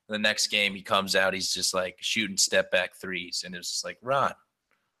 The next game he comes out, he's just like shooting step back threes, and it's just like, Ron,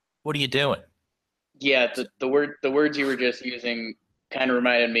 what are you doing? Yeah, the words you were just using kind of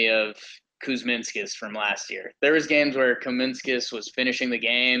reminded me of Kuzminskis from last year. There was games where Kuzminskis was finishing the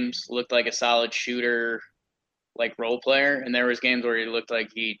games, looked like a solid shooter, like role player, and there was games where he looked like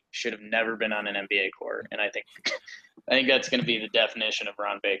he should have never been on an NBA court. And I think that's going to be the definition of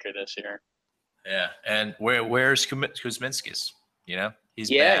Ron Baker this year. Yeah, and where's Kuzminskis? He's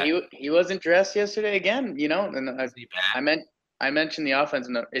bad. He wasn't dressed yesterday again. And I mentioned the offense.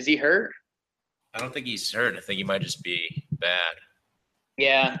 Is he hurt? I don't think he's hurt. I think he might just be bad.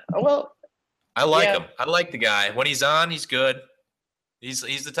 Yeah. Well, I like him. I like the guy. When he's on, he's good. He's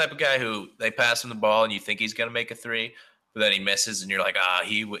the type of guy who they pass him the ball and you think he's gonna make a 3, but then he misses and you're like,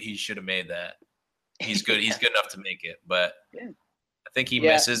 he should have made that. He's good. He's good enough to make it, but I think he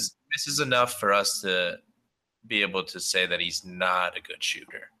misses enough for us to be able to say that he's not a good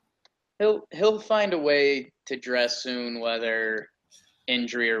shooter. He'll find a way to dress soon, whether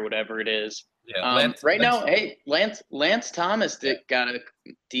injury or whatever it is. Yeah. Lance Thomas got a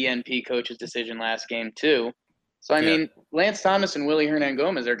DNP coach's decision last game too. So I mean, Lance Thomas and Willie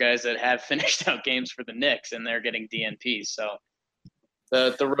Hernangomez are guys that have finished out games for the Knicks, and they're getting DNPs. So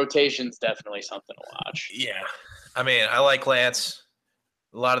the rotation's definitely something to watch. Yeah, I mean, I like Lance.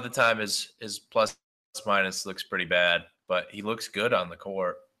 A lot of the time, his plus minus looks pretty bad, but he looks good on the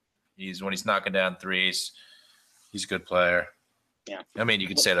court. When he's knocking down threes, he's a good player. Yeah, I mean, you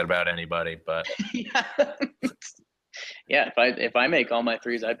could say that about anybody, but yeah. If I make all my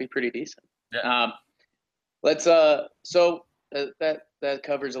threes, I'd be pretty decent. Yeah. That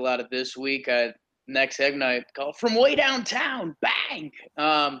covers a lot of this week. Next segment I call From Way Downtown. Bang.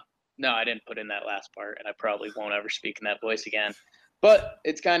 No, I didn't put in that last part, and I probably won't ever speak in that voice again. But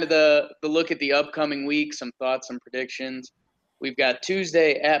it's kind of the look at the upcoming week, some thoughts, some predictions. We've got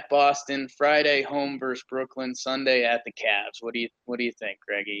Tuesday at Boston, Friday home versus Brooklyn, Sunday at the Cavs. What do you think,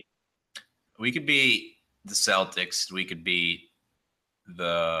 Greggy? We could beat the Celtics. We could beat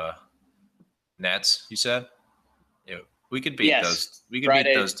the Nets. You said, yeah, we could beat those. We could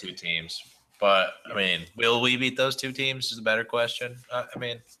beat those two teams. But I mean, will we beat those two teams? Is a better question.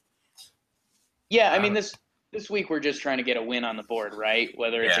 This week we're just trying to get a win on the board, right?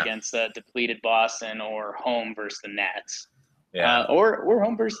 Whether it's against the depleted Boston or home versus the Nets. Yeah. Or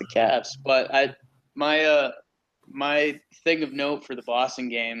home versus the Cavs. But my thing of note for the Boston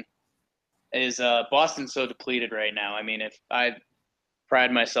game is Boston's so depleted right now. I mean, if I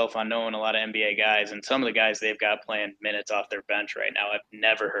pride myself on knowing a lot of NBA guys, and some of the guys they've got playing minutes off their bench right now I've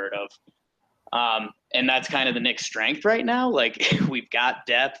never heard of. And that's kind of the Knicks' strength right now. Like, we've got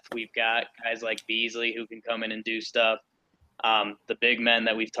depth. We've got guys like Beasley who can come in and do stuff. The big men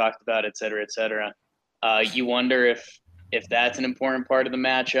that we've talked about, et cetera, et cetera. You wonder if that's an important part of the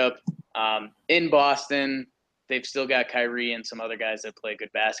matchup. In Boston, they've still got Kyrie and some other guys that play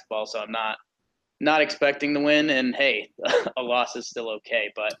good basketball, so I'm not expecting the win. And, hey, a loss is still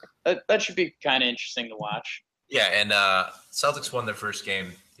okay. But that should be kind of interesting to watch. Yeah, and Celtics won their first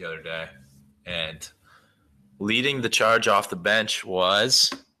game the other day. And leading the charge off the bench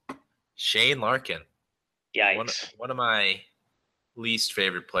was Shane Larkin. Yikes. One of my least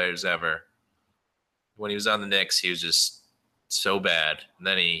favorite players ever. When he was on the Knicks, he was just so bad. And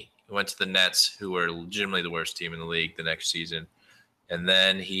then he went to the Nets, who were legitimately the worst team in the league the next season. And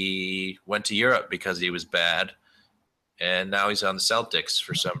then he went to Europe because he was bad. And now he's on the Celtics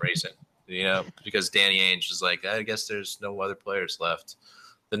for some reason. Because Danny Ainge was like, I guess there's no other players left.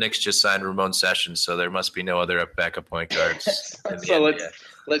 The Knicks just signed Ramon Sessions, so there must be no other backup point guards. So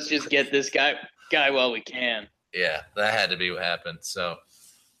let's just get this guy while we can. Yeah, that had to be what happened. So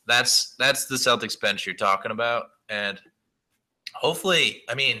that's the Celtics bench you're talking about. And hopefully,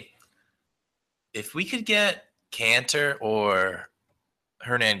 I mean, if we could get Cantor or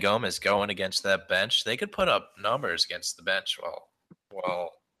Hernangomez going against that bench, they could put up numbers against the bench.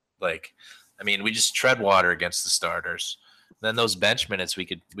 We just tread water against the starters. Then those bench minutes, we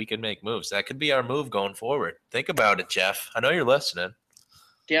could make moves. That could be our move going forward. Think about it, Jeff. I know you're listening.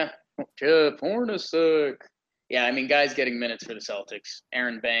 Yeah, Jeff Hornacek. Yeah, I mean, guys getting minutes for the Celtics.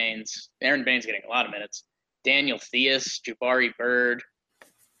 Aaron Baines getting a lot of minutes. Daniel Theus, Jabari Bird,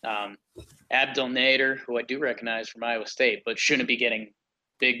 Abdel Nader, who I do recognize from Iowa State, but shouldn't be getting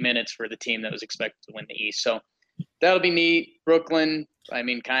big minutes for the team that was expected to win the East. So that'll be neat. Brooklyn, I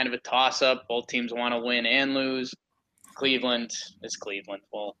mean, kind of a toss-up. Both teams want to win and lose. Cleveland is Cleveland.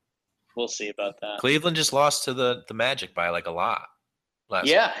 We'll see about that. Cleveland just lost to the Magic by like a lot.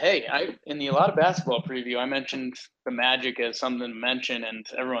 Hey, in the A Lot of Basketball preview, I mentioned the Magic as something to mention, and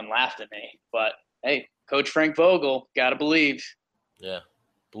everyone laughed at me. But hey, Coach Frank Vogel, gotta believe. Yeah,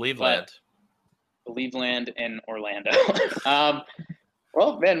 believe land in Orlando.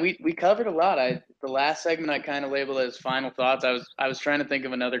 Well, man, we covered a lot. The last segment I kind of labeled as final thoughts. I was trying to think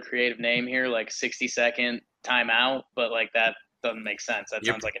of another creative name here, like 60-second timeout, but like that doesn't make sense. That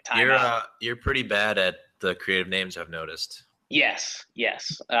sounds like a timeout. You're pretty bad at the creative names, I've noticed. Yes.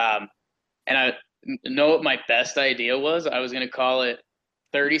 And I know what my best idea was. I was going to call it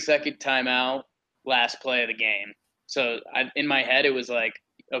 30-second timeout, last play of the game. So in my head, it was like,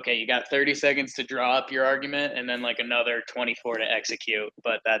 okay, you got 30 seconds to draw up your argument and then like another 24 to execute,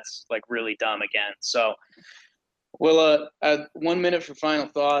 but that's like really dumb again. So we'll 1 minute for final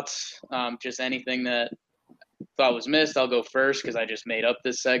thoughts. Just anything that thought was missed. I'll go first because I just made up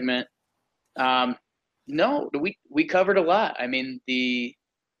this segment. No, we covered a lot. I mean, the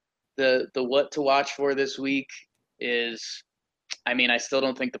what to watch for this week is, I mean, I still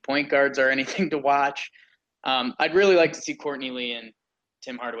don't think the point guards are anything to watch. I'd really like to see Courtney Lee and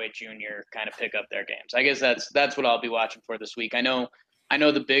Tim Hardaway Jr. kind of pick up their games. I guess that's what I'll be watching for this week. I know I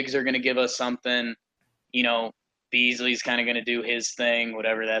know the bigs are going to give us something. You know, Beasley's kind of going to do his thing,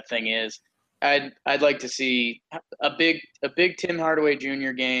 whatever that thing is. I'd like to see a big Tim Hardaway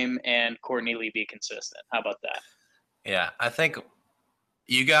Jr. game and Courtney Lee be consistent. How about that? Yeah, I think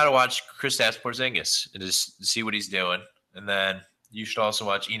you got to watch Kristaps Porzingis and just see what he's doing, and then you should also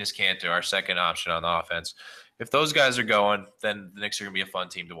watch Enes Kanter, our second option on the offense. If those guys are going, then the Knicks are going to be a fun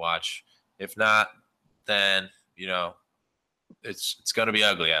team to watch. If not, then it's going to be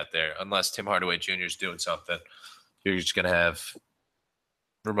ugly out there unless Tim Hardaway Jr. is doing something. You're just going to have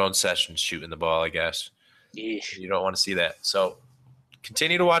Ramon Sessions shooting the ball, I guess. Yeesh. You don't want to see that. So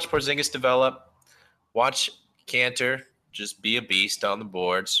continue to watch Porzingis develop. Watch Kanter just be a beast on the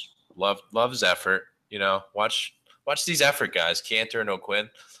boards. Love his effort. Watch these effort guys, Kanter and O'Quinn.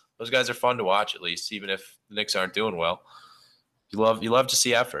 Those guys are fun to watch, at least, even if the Knicks aren't doing well. You love to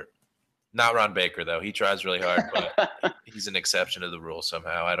see effort. Not Ron Baker, though. He tries really hard, but he's an exception to the rule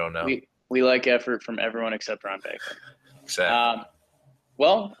somehow. I don't know. We like effort from everyone except Ron Baker. Exactly.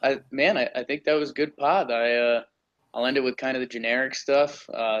 Well, I think that was a good pod. I'll end it with kind of the generic stuff.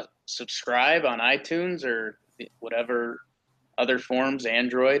 Subscribe on iTunes or whatever other forms,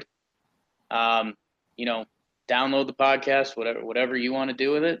 Android. Download the podcast, whatever you want to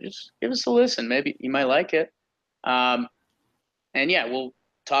do with it. Just give us a listen. Maybe you might like it. And yeah, we'll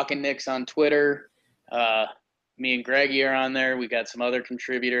Talking Knicks on Twitter. Me and Greggy are on there. We got some other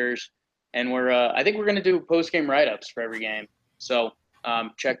contributors, and I think we're going to do post-game write-ups for every game. So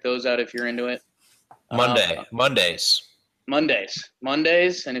check those out if you're into it. Mondays.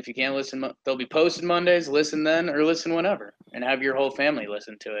 And if you can't listen, they'll be posted Mondays. Listen then or listen whenever, and have your whole family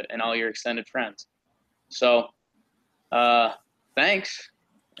listen to it and all your extended friends. So thanks.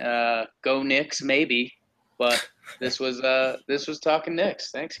 Go Knicks, maybe. But this was Talking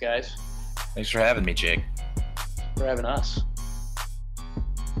Knicks. Thanks, guys. Thanks for having me, Jake. For having us.